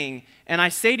praying, and I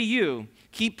say to you,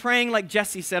 keep praying like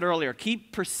Jesse said earlier.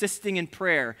 Keep persisting in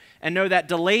prayer, and know that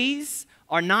delays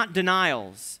are not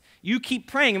denials. You keep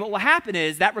praying, and what will happen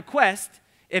is that request,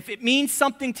 if it means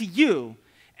something to you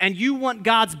and you want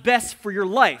God's best for your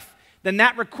life, then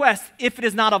that request, if it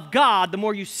is not of God, the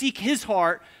more you seek his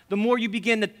heart, the more you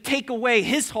begin to take away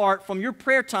his heart from your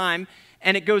prayer time,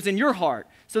 and it goes in your heart.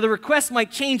 So the request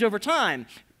might change over time.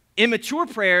 Immature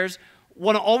prayers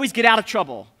want to always get out of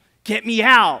trouble. Get me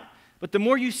out. But the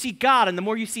more you seek God and the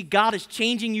more you see God is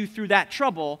changing you through that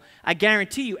trouble, I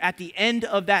guarantee you at the end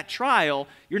of that trial,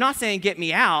 you're not saying get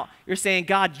me out. You're saying,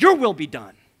 God, your will be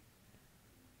done.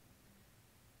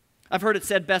 I've heard it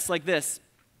said best like this.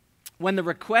 When the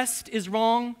request is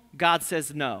wrong, God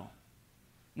says no.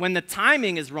 When the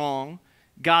timing is wrong,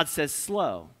 God says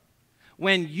slow.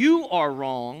 When you are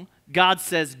wrong, God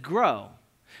says grow.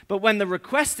 But when the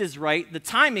request is right, the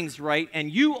timing's right, and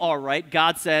you are right,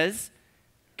 God says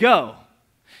go.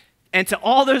 And to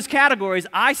all those categories,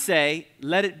 I say,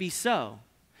 let it be so.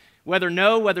 Whether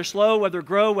no, whether slow, whether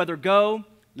grow, whether go,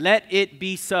 let it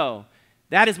be so.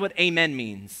 That is what amen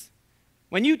means.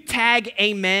 When you tag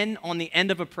amen on the end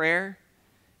of a prayer,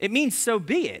 it means so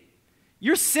be it.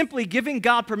 You're simply giving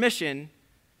God permission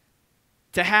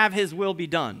to have his will be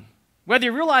done. Whether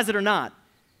you realize it or not,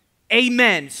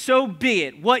 amen, so be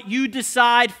it. What you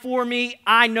decide for me,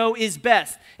 I know is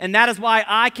best. And that is why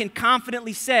I can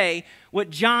confidently say what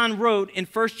John wrote in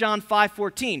 1 John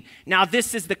 5:14. Now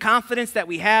this is the confidence that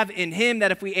we have in him,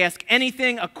 that if we ask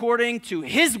anything according to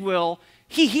his will,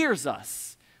 he hears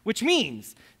us. Which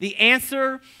means the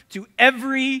answer to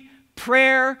every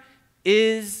prayer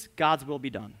is God's will be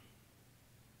done.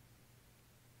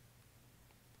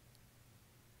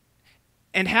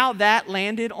 And how that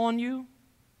landed on you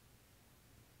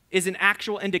is an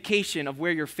actual indication of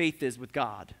where your faith is with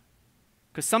God.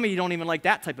 Because some of you don't even like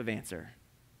that type of answer.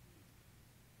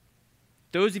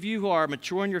 Those of you who are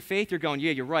mature in your faith, you're going,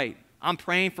 yeah, you're right. I'm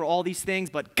praying for all these things,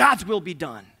 but God's will be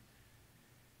done.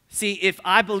 See, if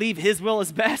I believe his will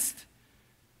is best,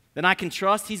 then I can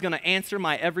trust he's going to answer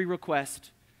my every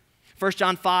request. 1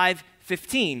 John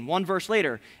 5:15, one verse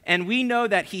later. And we know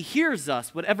that he hears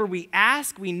us. Whatever we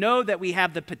ask, we know that we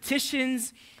have the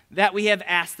petitions that we have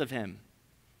asked of him.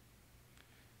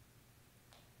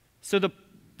 So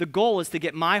the goal is to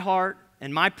get my heart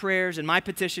and my prayers and my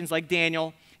petitions, like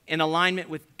Daniel, in alignment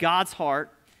with God's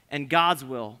heart and God's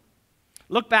will.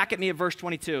 Look back at me at verse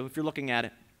 22 if you're looking at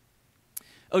it.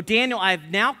 Oh, Daniel, I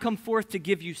have now come forth to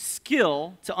give you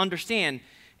skill to understand.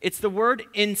 It's the word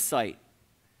insight.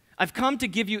 I've come to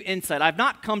give you insight. I've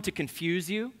not come to confuse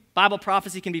you. Bible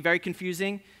prophecy can be very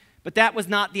confusing, but that was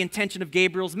not the intention of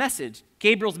Gabriel's message.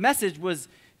 Gabriel's message was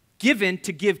given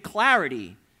to give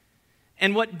clarity.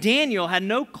 And what Daniel had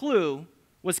no clue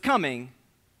was coming,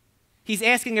 he's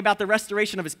asking about the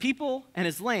restoration of his people and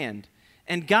his land.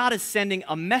 And God is sending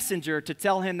a messenger to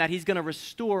tell him that he's going to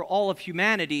restore all of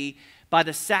humanity by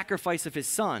the sacrifice of his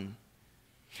son.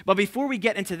 But before we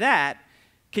get into that,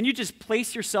 can you just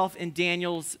place yourself in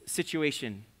Daniel's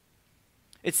situation?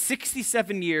 It's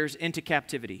 67 years into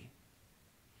captivity.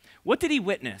 What did he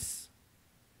witness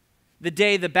the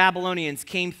day the Babylonians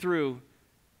came through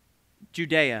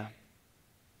Judea?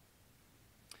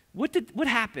 What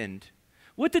happened?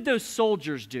 What did those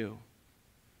soldiers do?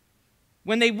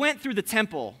 When they went through the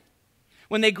temple,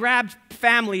 when they grabbed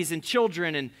families and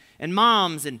children and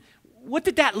moms, and what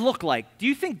did that look like? Do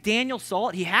you think Daniel saw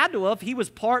it? He had to have. He was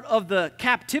part of the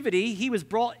captivity. He was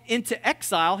brought into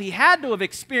exile. He had to have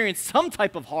experienced some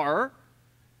type of horror.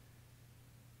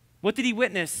 What did he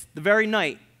witness the very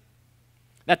night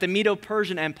that the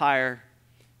Medo-Persian Empire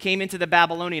came into the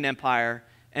Babylonian Empire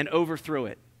and overthrew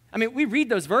it? I mean, we read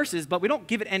those verses, but we don't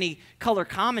give it any color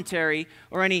commentary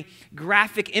or any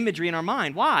graphic imagery in our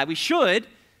mind. Why? We should.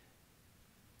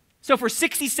 So for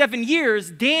 67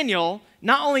 years, Daniel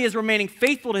not only is remaining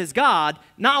faithful to his God,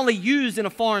 not only used in a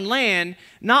foreign land,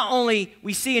 not only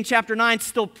we see in chapter 9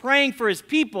 still praying for his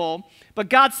people, but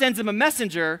God sends him a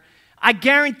messenger. I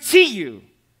guarantee you,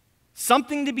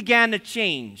 something began to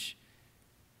change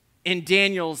in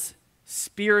Daniel's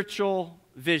spiritual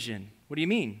vision. What do you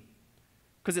mean?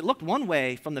 Because it looked one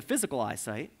way from the physical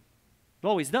eyesight. It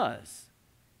always does.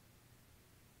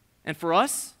 And for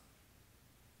us,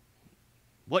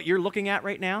 what you're looking at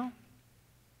right now,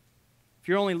 if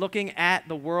you're only looking at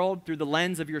the world through the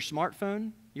lens of your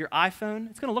smartphone, your iPhone,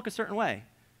 it's going to look a certain way.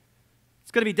 It's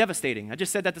going to be devastating. I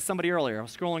just said that to somebody earlier. I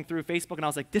was scrolling through Facebook and I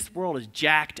was like, this world is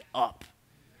jacked up.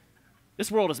 This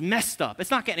world is messed up.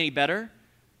 It's not getting any better.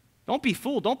 Don't be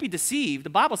fooled. Don't be deceived. The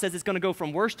Bible says it's going to go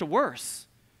from worse to worse.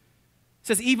 It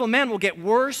says evil men will get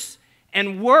worse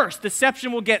and worse.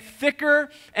 Deception will get thicker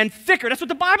and thicker. That's what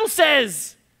the Bible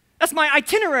says. That's my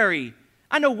itinerary.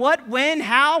 I know what, when,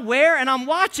 how, where, and I'm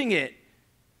watching it.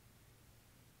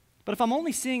 But if I'm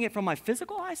only seeing it from my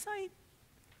physical eyesight,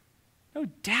 no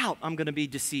doubt I'm going to be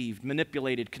deceived,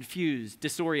 manipulated, confused,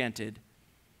 disoriented.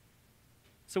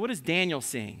 So what is Daniel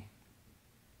seeing?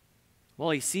 Well,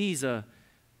 he sees a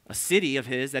a city of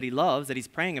his that he loves, that he's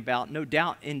praying about, no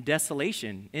doubt in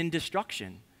desolation, in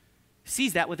destruction. He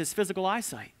sees that with his physical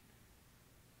eyesight.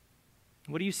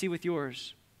 What do you see with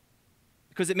yours?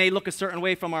 Because it may look a certain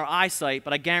way from our eyesight,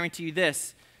 but I guarantee you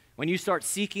this, when you start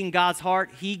seeking God's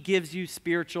heart, he gives you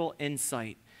spiritual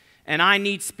insight. And I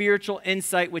need spiritual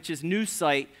insight, which is new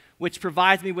sight, which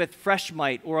provides me with fresh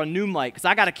might or a new might, because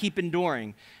I got to keep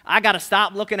enduring. I got to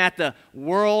stop looking at the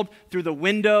world through the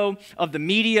window of the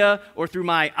media or through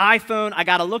my iPhone. I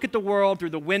got to look at the world through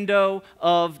the window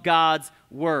of God's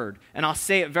word. And I'll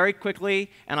say it very quickly,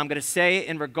 and I'm going to say it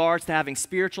in regards to having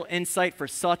spiritual insight for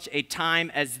such a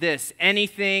time as this.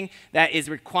 Anything that is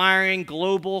requiring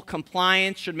global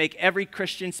compliance should make every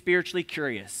Christian spiritually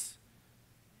curious.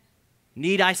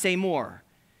 Need I say more?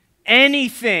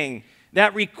 Anything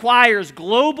that requires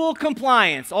global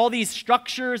compliance, all these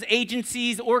structures,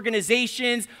 agencies,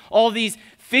 organizations, all these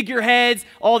figureheads,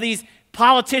 all these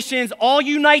politicians, all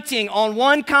uniting on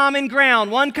one common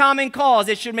ground, one common cause,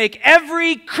 it should make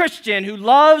every Christian who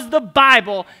loves the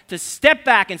Bible to step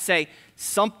back and say,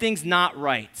 something's not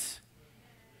right.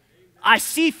 I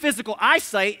see physical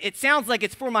eyesight. It sounds like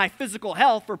it's for my physical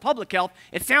health, for public health.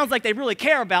 It sounds like they really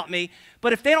care about me.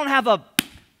 But if they don't have a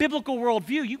biblical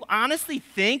worldview, you honestly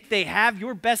think they have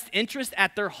your best interest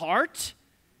at their heart?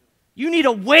 You need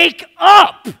to wake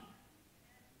up. Amen.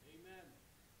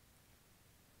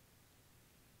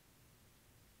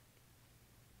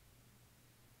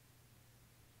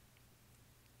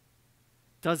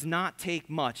 Does not take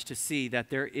much to see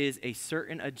that there is a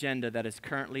certain agenda that is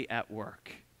currently at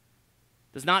work.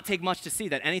 Does not take much to see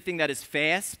that anything that is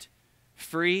fast,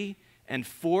 free, and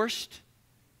forced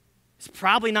is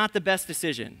probably not the best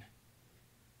decision.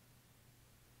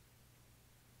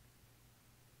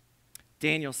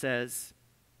 Daniel says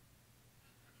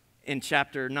in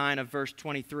chapter 9 of verse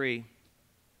 23,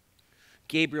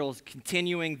 Gabriel's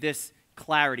continuing this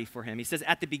clarity for him. He says,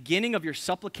 at the beginning of your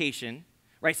supplication,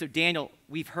 right? So Daniel,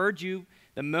 we've heard you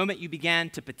the moment you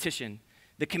began to petition.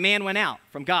 The command went out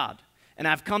from God, and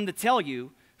I've come to tell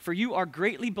you, for you are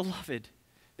greatly beloved.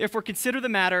 Therefore consider the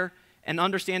matter and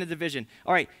understand the division.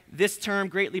 All right, this term,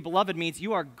 greatly beloved, means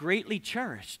you are greatly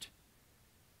cherished.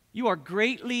 You are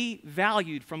greatly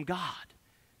valued from God.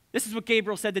 This is what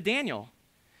Gabriel said to Daniel.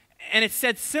 And it's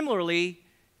said similarly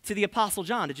to the Apostle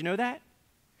John. Did you know that?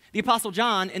 The Apostle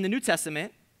John in the New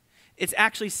Testament, it's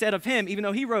actually said of him, even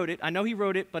though he wrote it, I know he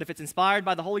wrote it, but if it's inspired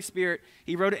by the Holy Spirit,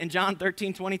 he wrote it in John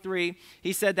 13:23.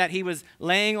 He said that he was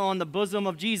laying on the bosom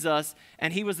of Jesus,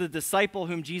 and he was the disciple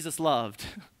whom Jesus loved.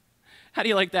 How do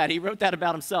you like that? He wrote that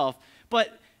about himself.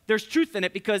 But there's truth in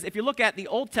it, because if you look at the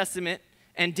Old Testament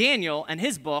and Daniel and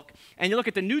his book, and you look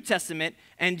at the New Testament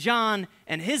and John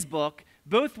and his book,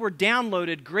 both were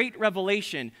downloaded great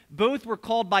revelation. Both were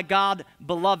called by God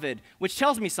beloved, which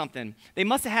tells me something. They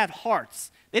must have had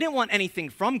hearts. They didn't want anything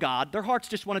from God. Their hearts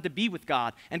just wanted to be with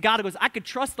God. And God goes, I could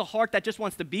trust the heart that just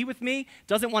wants to be with me,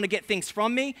 doesn't want to get things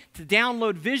from me, to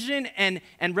download vision and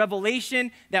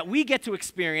revelation that we get to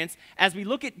experience as we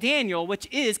look at Daniel,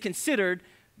 which is considered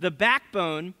the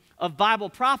backbone of Bible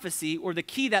prophecy, or the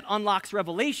key that unlocks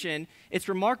revelation. It's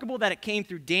remarkable that it came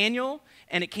through Daniel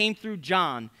and it came through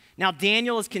John. Now,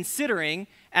 Daniel is considering,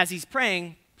 as he's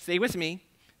praying, stay with me,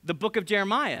 the book of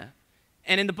Jeremiah.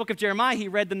 And in the book of Jeremiah, he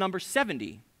read the number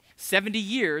 70. 70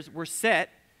 years were set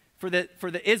for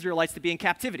the Israelites to be in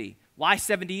captivity. Why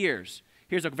 70 years?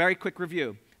 Here's a very quick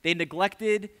review. They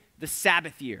neglected the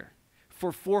Sabbath year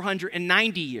for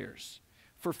 490 years.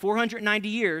 For 490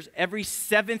 years, every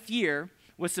seventh year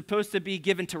was supposed to be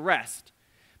given to rest.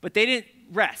 But they didn't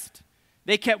rest.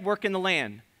 They kept working the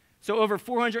land. So over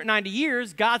 490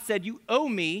 years, God said, you owe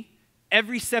me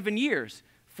every 7 years.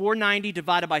 490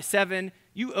 divided by 7,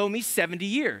 you owe me 70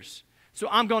 years. So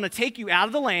I'm going to take you out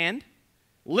of the land,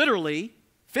 literally,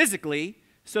 physically,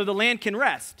 so the land can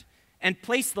rest, and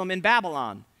place them in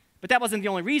Babylon. But that wasn't the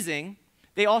only reason.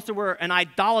 They also were an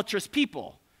idolatrous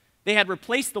people. They had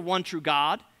replaced the one true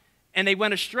God, and they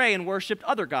went astray and worshiped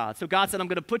other gods. So God said, I'm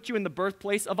going to put you in the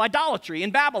birthplace of idolatry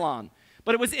in Babylon.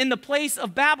 But it was in the place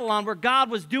of Babylon where God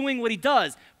was doing what he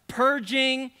does,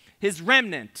 purging his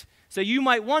remnant. So you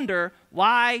might wonder,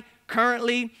 why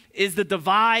currently is the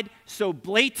divide so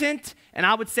blatant? And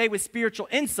I would say with spiritual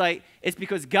insight, it's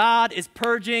because God is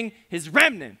purging his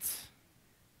remnant.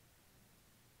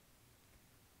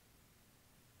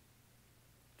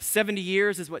 70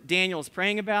 years is what Daniel is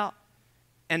praying about,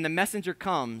 and the messenger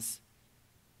comes.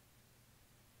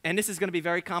 And this is going to be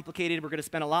very complicated. We're going to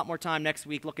spend a lot more time next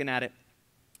week looking at it.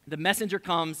 The messenger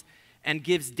comes and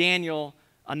gives Daniel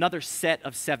another set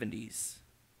of 70s.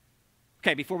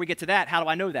 Okay, before we get to that, how do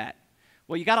I know that?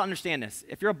 Well, you got to understand this.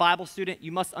 If you're a Bible student,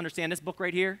 you must understand this book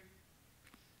right here.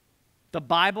 The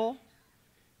Bible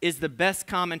is the best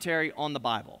commentary on the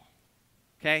Bible,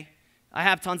 okay? I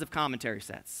have tons of commentary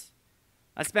sets.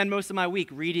 I spend most of my week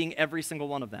reading every single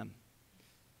one of them.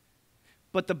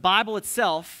 But the Bible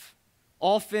itself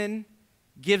often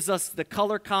gives us the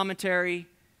color commentary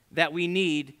that we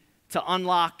need to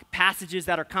unlock passages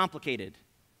that are complicated.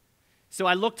 So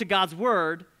I look to God's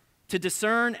Word to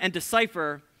discern and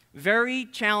decipher very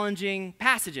challenging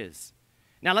passages.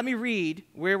 Now let me read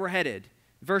where we're headed.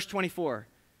 Verse 24.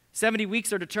 70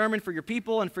 weeks are determined for your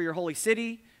people and for your holy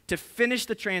city, to finish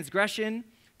the transgression,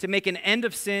 to make an end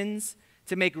of sins,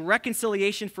 to make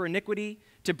reconciliation for iniquity,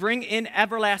 to bring in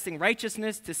everlasting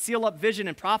righteousness, to seal up vision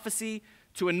and prophecy,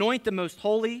 to anoint the most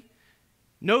holy.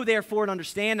 Know therefore and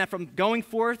understand that from going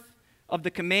forth of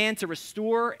the command to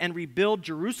restore and rebuild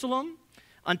Jerusalem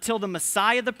until the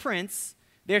Messiah the Prince,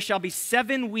 there shall be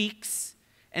 7 weeks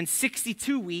and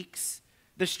 62 weeks.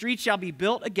 The street shall be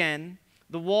built again,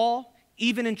 the wall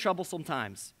even in troublesome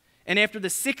times. And after the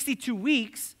 62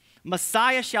 weeks,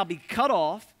 Messiah shall be cut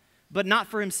off, but not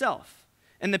for himself.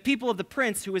 And the people of the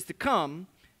prince who is to come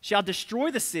shall destroy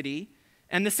the city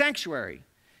and the sanctuary.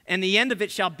 And the end of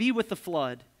it shall be with the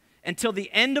flood. Until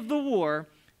the end of the war,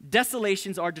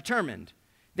 desolations are determined.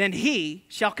 Then he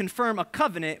shall confirm a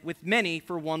covenant with many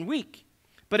for 1 week.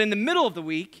 But in the middle of the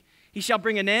week, he shall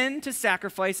bring an end to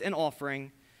sacrifice and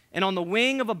offering. And on the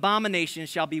wing of abomination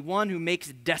shall be one who makes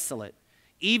desolate,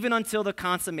 even until the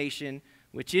consummation,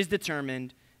 which is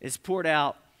determined, is poured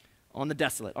out on the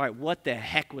desolate. All right, what the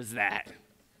heck was that?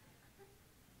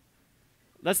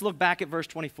 Let's look back at verse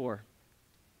 24.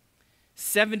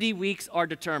 70 weeks are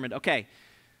determined. Okay,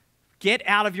 get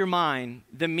out of your mind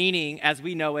the meaning as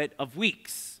we know it of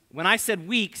weeks. When I said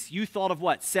weeks, you thought of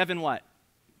what? 7 what?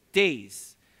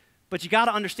 Days. But you got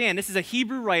to understand, this is a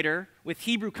Hebrew writer with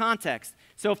Hebrew context.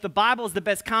 So if the Bible is the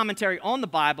best commentary on the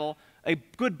Bible, a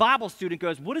good Bible student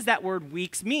goes, what does that word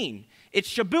weeks mean? It's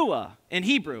Shabuah in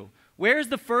Hebrew. Where's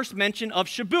the first mention of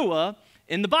Shabuah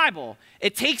in the Bible?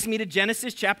 It takes me to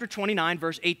Genesis chapter 29,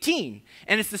 verse 18.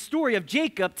 And it's the story of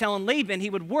Jacob telling Laban he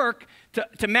would work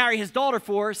to marry his daughter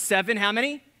for 7, how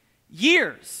many?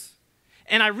 Years.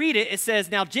 And I read it, it says,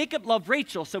 now Jacob loved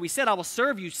Rachel, so he said, I will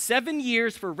serve you 7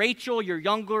 years for Rachel, your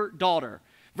younger daughter.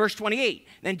 Verse 28,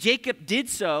 then Jacob did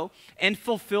so and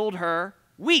fulfilled her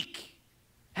week.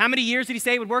 How many years did he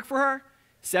say he would work for her?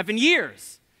 7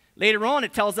 years. Later on,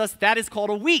 it tells us that is called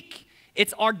a week.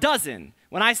 It's our dozen.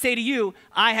 When I say to you,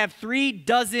 I have 3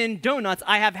 dozen donuts,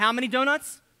 I have how many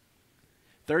donuts?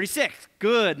 36.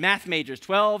 Good, math majors.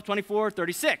 12, 24,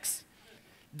 36.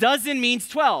 Dozen means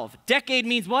 12. Decade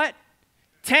means what?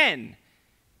 10.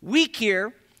 Week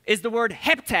here is the word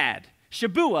heptad,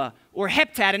 Shabuah, or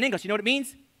heptad in English. You know what it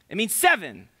means? It means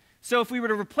 7. So if we were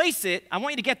to replace it, I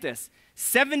want you to get this.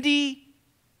 70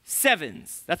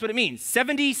 sevens. That's what it means.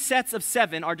 70 sets of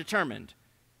 7 are determined.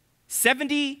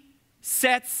 70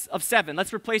 sets of 7.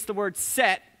 Let's replace the word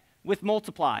set with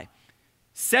multiply.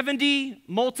 70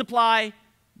 multiply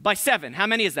by 7. How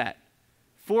many is that?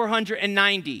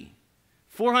 490.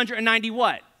 490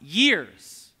 what?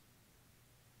 Years.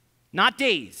 Not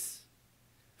days.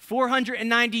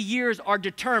 490 years are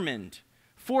determined.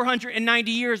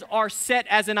 490 years are set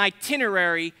as an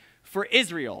itinerary for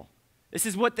Israel. This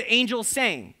is what the angel is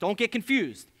saying. Don't get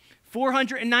confused.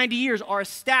 490 years are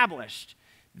established.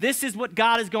 This is what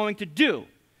God is going to do.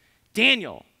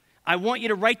 Daniel, I want you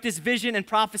to write this vision and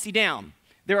prophecy down.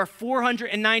 There are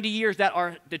 490 years that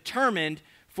are determined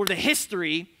for the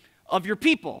history of your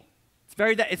people.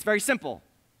 It's very simple.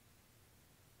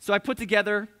 So I put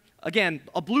together, again,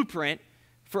 a blueprint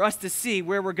for us to see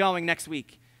where we're going next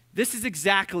week. This is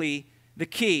exactly the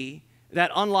key that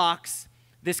unlocks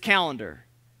this calendar.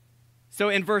 So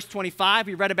in verse 25,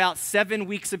 we read about 7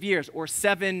 weeks of years, or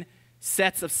 7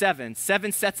 sets of 7.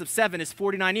 7 sets of 7 is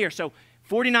 49 years. So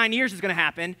 49 years is going to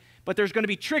happen, but there's going to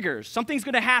be triggers. Something's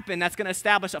going to happen that's going to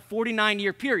establish a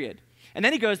 49-year period. And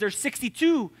then he goes, there's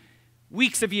 62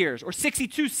 weeks of years, or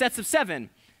 62 sets of 7.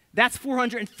 That's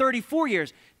 434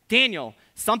 years. Daniel,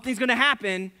 something's going to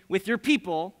happen with your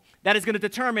people that is going to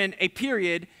determine a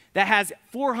period that has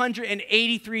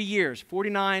 483 years,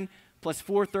 49 plus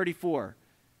 434.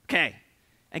 Okay,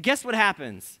 and guess what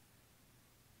happens?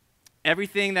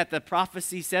 Everything that the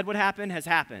prophecy said would happen has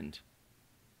happened.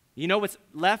 You know what's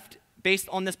left based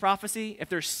on this prophecy? If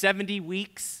there's 70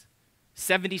 weeks,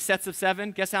 70 sets of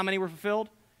 7, guess how many were fulfilled?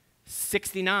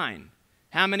 69.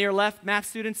 How many are left, math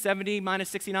students? 70 minus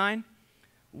 69?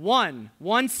 1.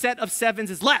 1 set of 7s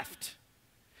is left.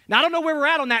 Now, I don't know where we're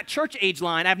at on that church age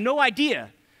line. I have no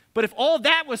idea. But if all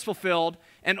that was fulfilled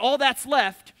and all that's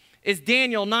left is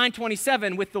Daniel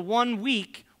 9:27 with the 1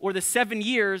 week or the 7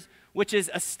 years, which is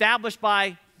established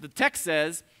by, the text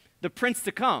says, the prince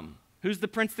to come. Who's the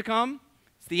prince to come?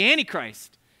 It's the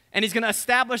Antichrist. And he's going to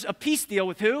establish a peace deal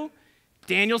with who?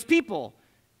 Daniel's people,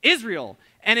 Israel.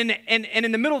 And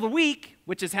in the middle of the week,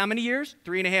 which is how many years?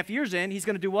 3.5 years in, he's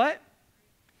going to do what?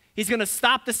 He's going to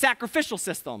stop the sacrificial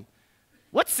system.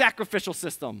 What sacrificial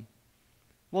system?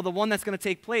 Well, the one that's going to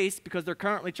take place because they're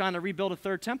currently trying to rebuild a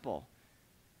third temple.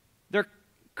 They're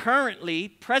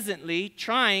presently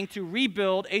trying to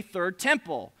rebuild a third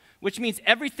temple, which means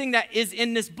everything that is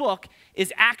in this book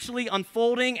is actually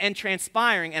unfolding and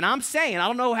transpiring. And I'm saying, I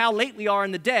don't know how late we are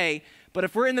in the day, but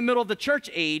if we're in the middle of the church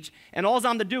age and all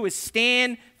I'm to do is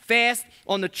stand fast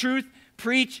on the truth,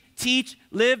 preach, teach,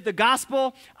 live the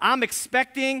gospel, I'm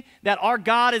expecting that our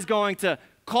God is going to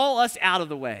call us out of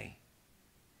the way.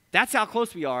 That's how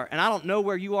close we are. And I don't know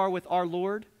where you are with our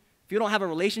Lord. If you don't have a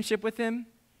relationship with him,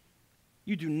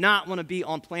 you do not want to be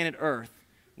on planet Earth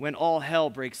when all hell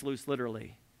breaks loose,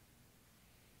 literally.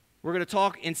 We're going to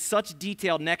talk in such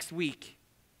detail next week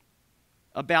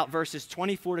about verses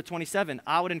 24 to 27.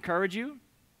 I would encourage you,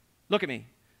 look at me.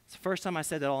 It's the first time I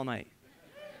said that all night.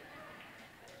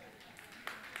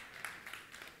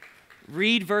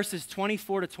 Read verses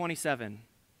 24 to 27.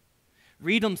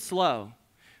 Read them slow.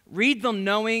 Read them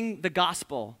knowing the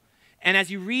gospel. And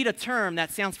as you read a term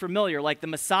that sounds familiar, like the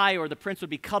Messiah or the prince would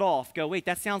be cut off, go, wait,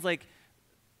 that sounds like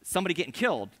somebody getting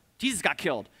killed. Jesus got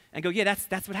killed. And go, yeah,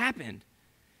 that's what happened.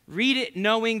 Read it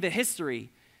knowing the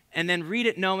history, and then read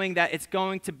it knowing that it's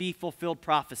going to be fulfilled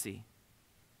prophecy.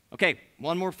 Okay,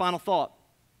 one more final thought.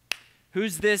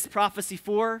 Who's this prophecy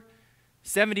for?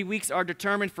 70 weeks are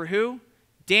determined for who?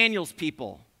 Daniel's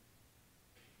people.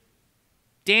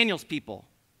 Daniel's people.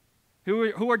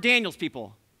 Who are Daniel's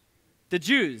people? The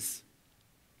Jews.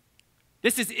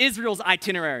 This is Israel's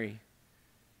itinerary.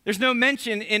 There's no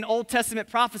mention in Old Testament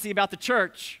prophecy about the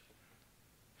church.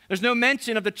 There's no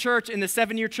mention of the church in the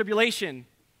 7-year tribulation.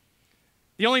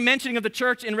 The only mentioning of the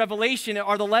church in Revelation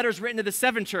are the letters written to the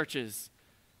 7 churches.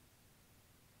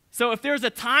 So if there's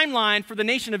a timeline for the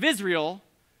nation of Israel,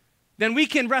 then we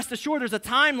can rest assured there's a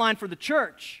timeline for the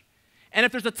church. And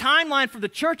if there's a timeline for the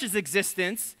church's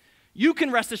existence, you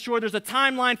can rest assured there's a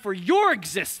timeline for your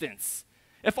existence.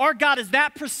 If our God is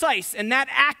that precise and that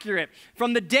accurate,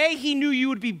 from the day he knew you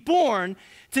would be born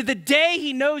to the day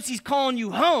he knows he's calling you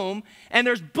home, and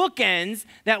there's bookends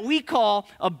that we call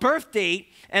a birth date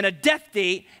and a death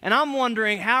date, and I'm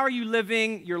wondering, how are you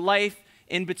living your life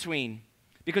in between?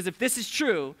 Because if this is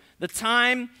true, the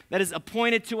time that is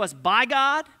appointed to us by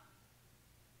God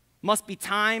must be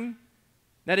time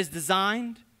that is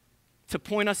designed to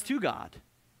point us to God.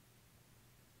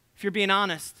 If you're being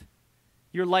honest,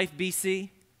 your life BC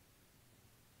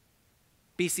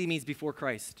means before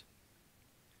Christ.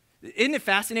 Isn't it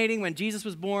fascinating? When Jesus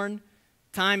was born,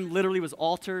 time literally was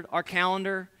altered. Our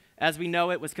calendar, as we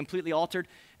know it, was completely altered.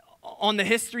 On the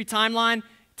history timeline,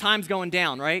 time's going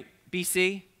down, right?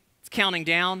 BC, it's counting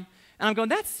down. And I'm going,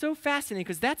 that's so fascinating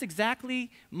because that's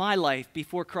exactly my life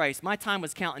before Christ. My time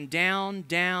was counting down,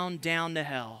 down, down to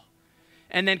hell.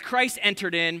 And then Christ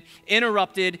entered in,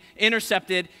 interrupted,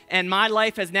 intercepted, and my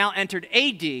life has now entered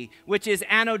AD, which is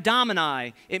Anno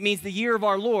Domini. It means the year of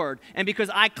our Lord. And because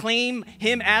I claim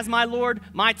him as my Lord,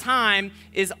 my time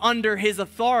is under his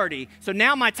authority. So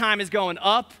now my time is going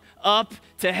up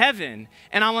to heaven.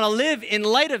 And I want to live in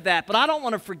light of that, but I don't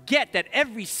want to forget that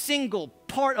every single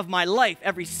part of my life,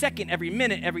 every second, every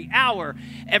minute, every hour,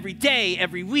 every day,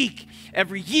 every week,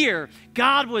 every year,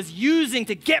 God was using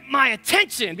to get my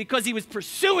attention because he was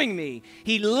pursuing me.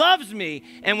 He loves me.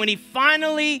 And when he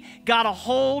finally got a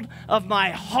hold of my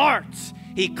heart,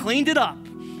 he cleaned it up.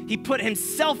 He put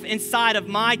himself inside of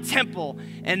my temple,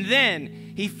 and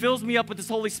then he fills me up with his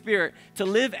Holy Spirit to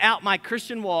live out my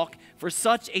Christian walk for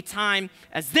such a time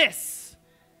as this.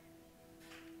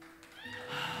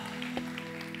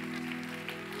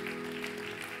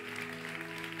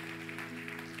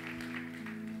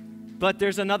 But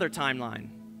there's another timeline,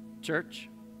 church.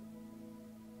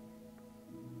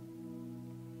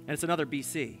 And it's another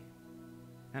BC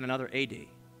and another AD.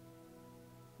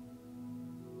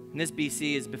 And this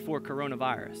BC is before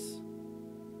coronavirus.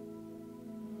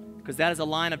 Because that is a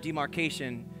line of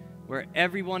demarcation where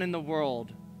everyone in the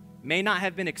world may not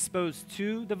have been exposed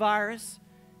to the virus.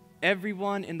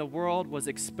 Everyone in the world was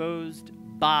exposed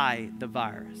by the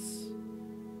virus.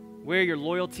 Where your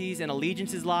loyalties and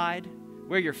allegiances lied,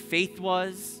 where your faith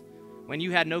was when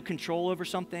you had no control over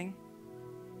something.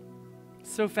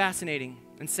 So fascinating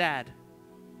and sad.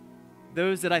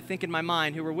 Those that I think in my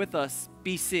mind who were with us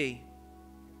BC.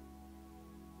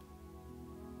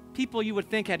 People you would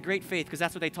think had great faith because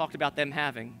that's what they talked about them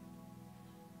having.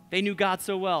 They knew God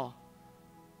so well.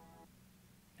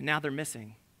 And now they're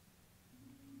missing.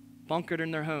 Bunkered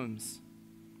in their homes.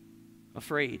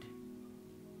 Afraid.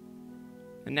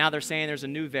 And now they're saying there's a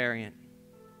new variant.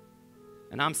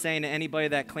 And I'm saying to anybody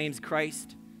that claims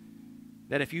Christ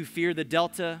that if you fear the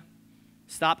Delta,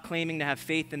 stop claiming to have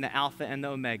faith in the Alpha and the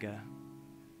Omega.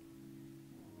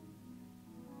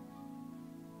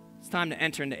 It's time to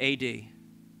enter into AD.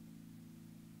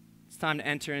 It's time to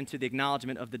enter into the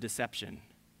acknowledgement of the deception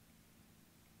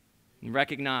and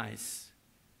recognize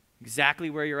exactly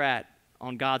where you're at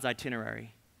on God's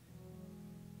itinerary.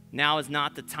 Now is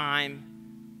not the time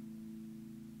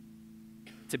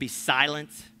to be silent.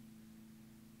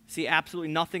 See,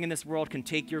 absolutely nothing in this world can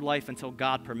take your life until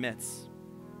God permits.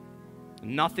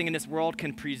 Nothing in this world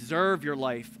can preserve your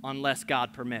life unless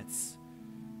God permits,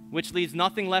 which leaves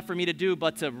nothing left for me to do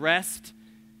but to rest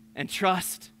and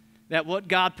trust that what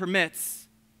God permits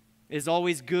is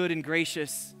always good and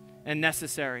gracious and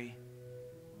necessary.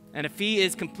 And if He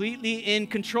is completely in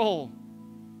control,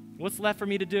 what's left for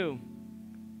me to do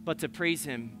but to praise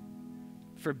Him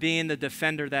for being the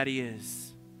defender that He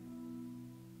is?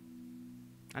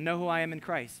 I know who I am in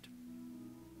Christ.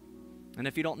 And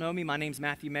if you don't know me, my name's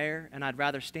Maher, and I'd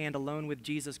rather stand alone with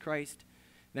Jesus Christ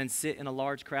than sit in a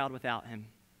large crowd without Him.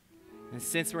 And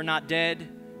since we're not dead,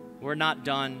 we're not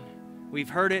done. We've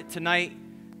heard it tonight.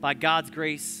 By God's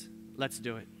grace, let's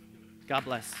do it. God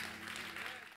bless.